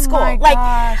high school. My like,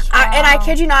 gosh, and I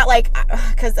kid you not, like,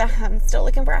 because I'm still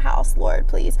looking for a house, Lord,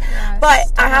 please.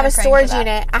 But I have a storage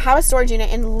unit.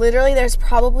 And literally there's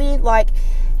probably, like,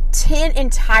 10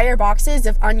 entire boxes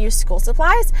of unused school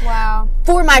supplies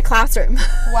for my classroom.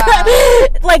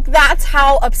 Like, that's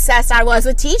how obsessed I was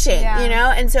with teaching, you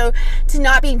know? And so to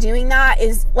not be doing that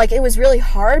is, like, it was really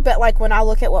hard. But, like, when I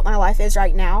look at what my life is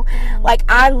right now, like,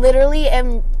 I'm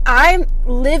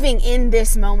living in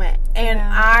this moment, and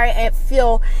I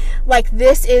feel like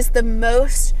this is the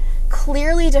most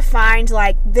clearly defined,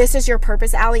 like, this is your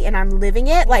purpose, Allie, and I'm living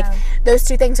it. Like, those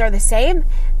two things are the same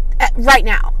right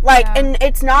now, like, and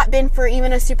it's not been for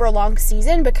even a super long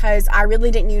season, because I really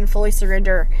didn't even fully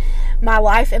surrender my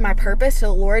life and my purpose to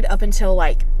the Lord up until,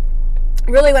 like,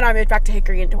 really when I moved back to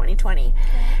Hickory in 2020.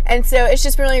 And so it's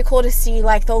just really cool to see,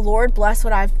 like, the Lord bless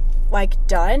what I've, like,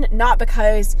 done, not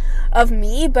because of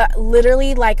me, but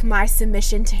literally, like, my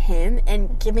submission to him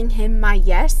and giving him my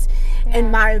yes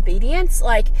and my obedience,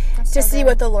 like, to see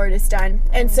what the Lord has done.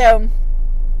 And so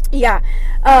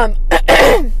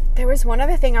there was one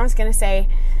other thing I was going to say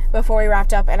before we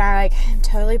wrapped up, and I'm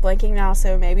totally blanking now,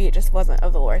 so maybe it just wasn't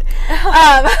of the Lord.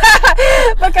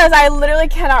 Because I literally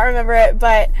cannot remember it,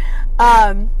 but,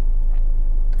 I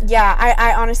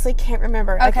honestly can't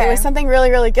remember. Like, it was something really,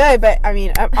 really good, but, I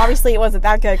mean, obviously it wasn't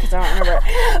that good because I don't remember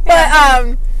it.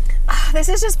 But, this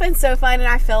has just been so fun, and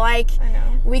I feel like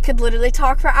we could literally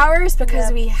talk for hours,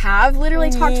 because we have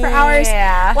literally talked for hours.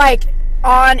 Like,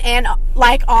 on and,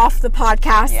 like, off the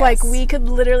podcast. Like, we could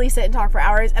literally sit and talk for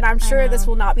hours, and I'm sure this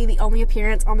will not be the only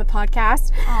appearance on the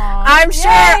podcast. I'm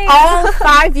sure all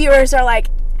 5 viewers are like,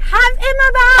 have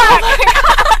Emma back.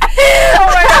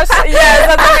 Oh my gosh, yes,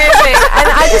 that's amazing. And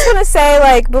I just want to say,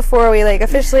 like, before we, like,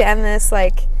 officially end this,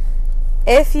 like,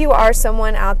 if you are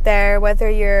someone out there,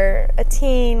 whether you're a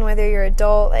teen, whether you're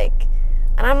adult, like,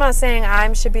 and I'm not saying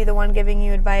I should be the one giving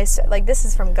you advice. Like, this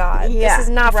is from God. This is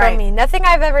not from me. Nothing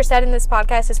I've ever said in this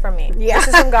podcast is from me. This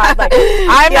is from God. Like,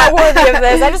 I'm not worthy of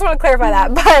this. I just want to clarify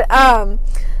that. But,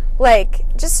 like,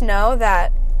 just know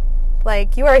that,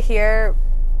 like, you are here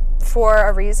for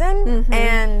a reason,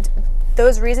 and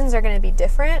those reasons are going to be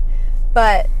different.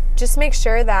 But just make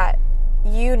sure that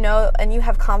you know and you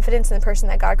have confidence in the person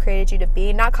that God created you to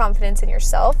be, not confidence in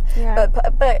yourself,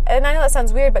 but and I know that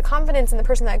sounds weird, but confidence in the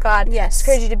person that God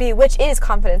created you to be, which is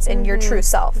confidence in your true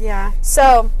self.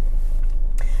 So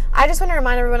I just want to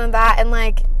remind everyone of that, and,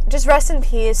 like, just rest in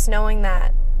peace knowing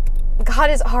that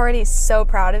God is already so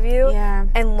proud of you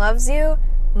and loves you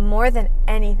more than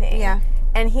anything,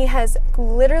 and he has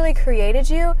literally created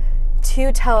you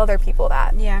to tell other people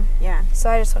that.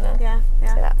 So I just want to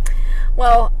say that.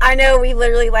 Well, I know we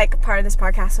literally, like, part of this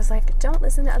podcast was like, don't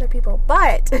listen to other people,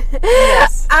 but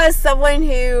as someone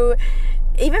who,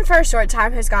 even for a short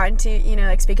time, has gotten to, you know,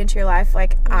 like, speak into your life,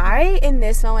 like, I, in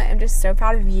this moment, am just so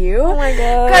proud of you. Oh my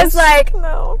gosh. Because, like,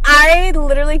 I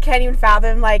literally can't even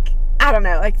fathom, like, I don't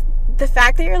know, like, the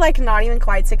fact that you're like not even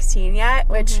quite 16 yet,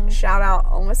 which shout out,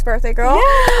 almost birthday girl.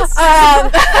 Yes.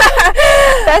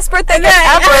 Best birthday gift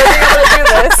ever. We're able to do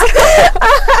this.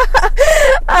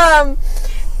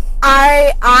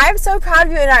 I'm so proud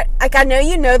of you, and I know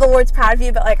you know the Lord's proud of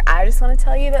you, but like I just want to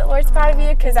tell you that the Lord's proud of you,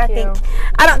 because I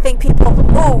don't think people.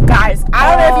 Oh, guys, I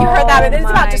don't know if you heard that, but it's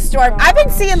about to storm. I've been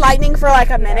seeing lightning for like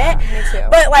a minute, me too.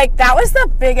 But like that was the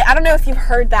big. I don't know if you've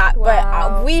heard that,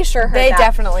 but we sure heard that. They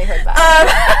definitely heard that.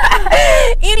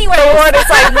 Anyway, the Lord is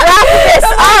like, wrap this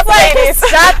up, ladies.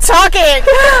 Stop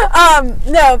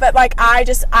talking. No, but like I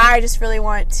just really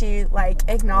want to like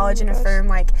acknowledge and affirm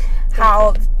like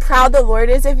how proud the Lord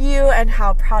is of you and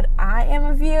how proud I am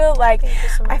of you. Like,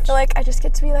 so I feel like I just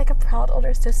get to be like a proud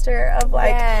older sister of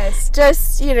like,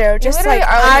 just, you know, just you like,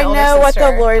 I know what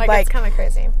the Lord like. It's kind of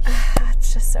crazy.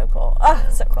 It's just so cool. Oh,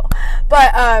 so cool.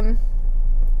 But,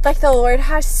 like the Lord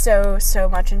has so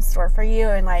much in store for you,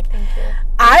 and like, thank you.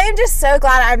 I am just so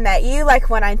glad I met you, like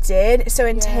when I did. So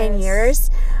in 10 years,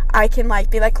 I can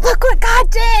like be like, look what God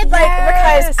did, like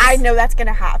because I know that's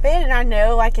gonna happen, and I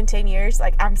know like in 10 years,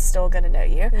 like I'm still gonna know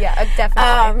you. Yeah,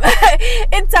 definitely.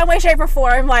 In some way, shape, or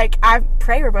form. Like I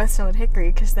pray we're both still in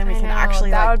Hickory, because then we can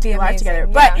actually like do life together.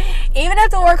 But even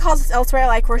if the Lord calls us elsewhere,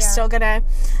 like we're still gonna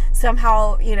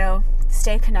somehow, you know,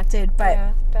 stay connected. But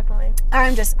yeah, definitely.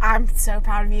 I'm so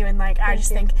proud of you, and like I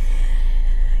just think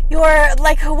your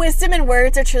like wisdom and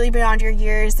words are truly beyond your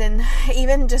years, and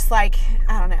even just like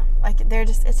I don't know, like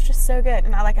it's just so good.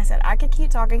 And like I said, I could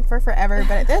keep talking for forever,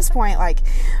 but at this point, like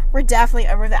we're definitely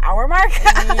over the hour mark,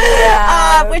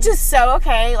 which is so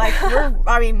okay. Like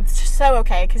so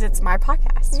okay, because it's my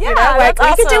podcast. Yeah, you know? Like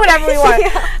we can do whatever we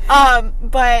want.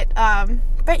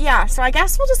 But yeah, so I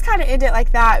guess we'll just kind of end it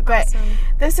like that. But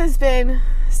this has been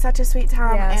such a sweet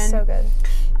time. Yeah, and so good.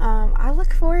 I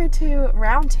look forward to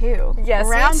round 2. Yes,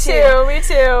 round me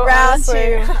too. Round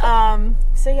honestly. 2.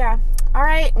 So yeah. All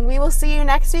right. We will see you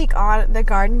next week on the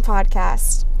Garden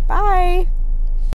Podcast. Bye.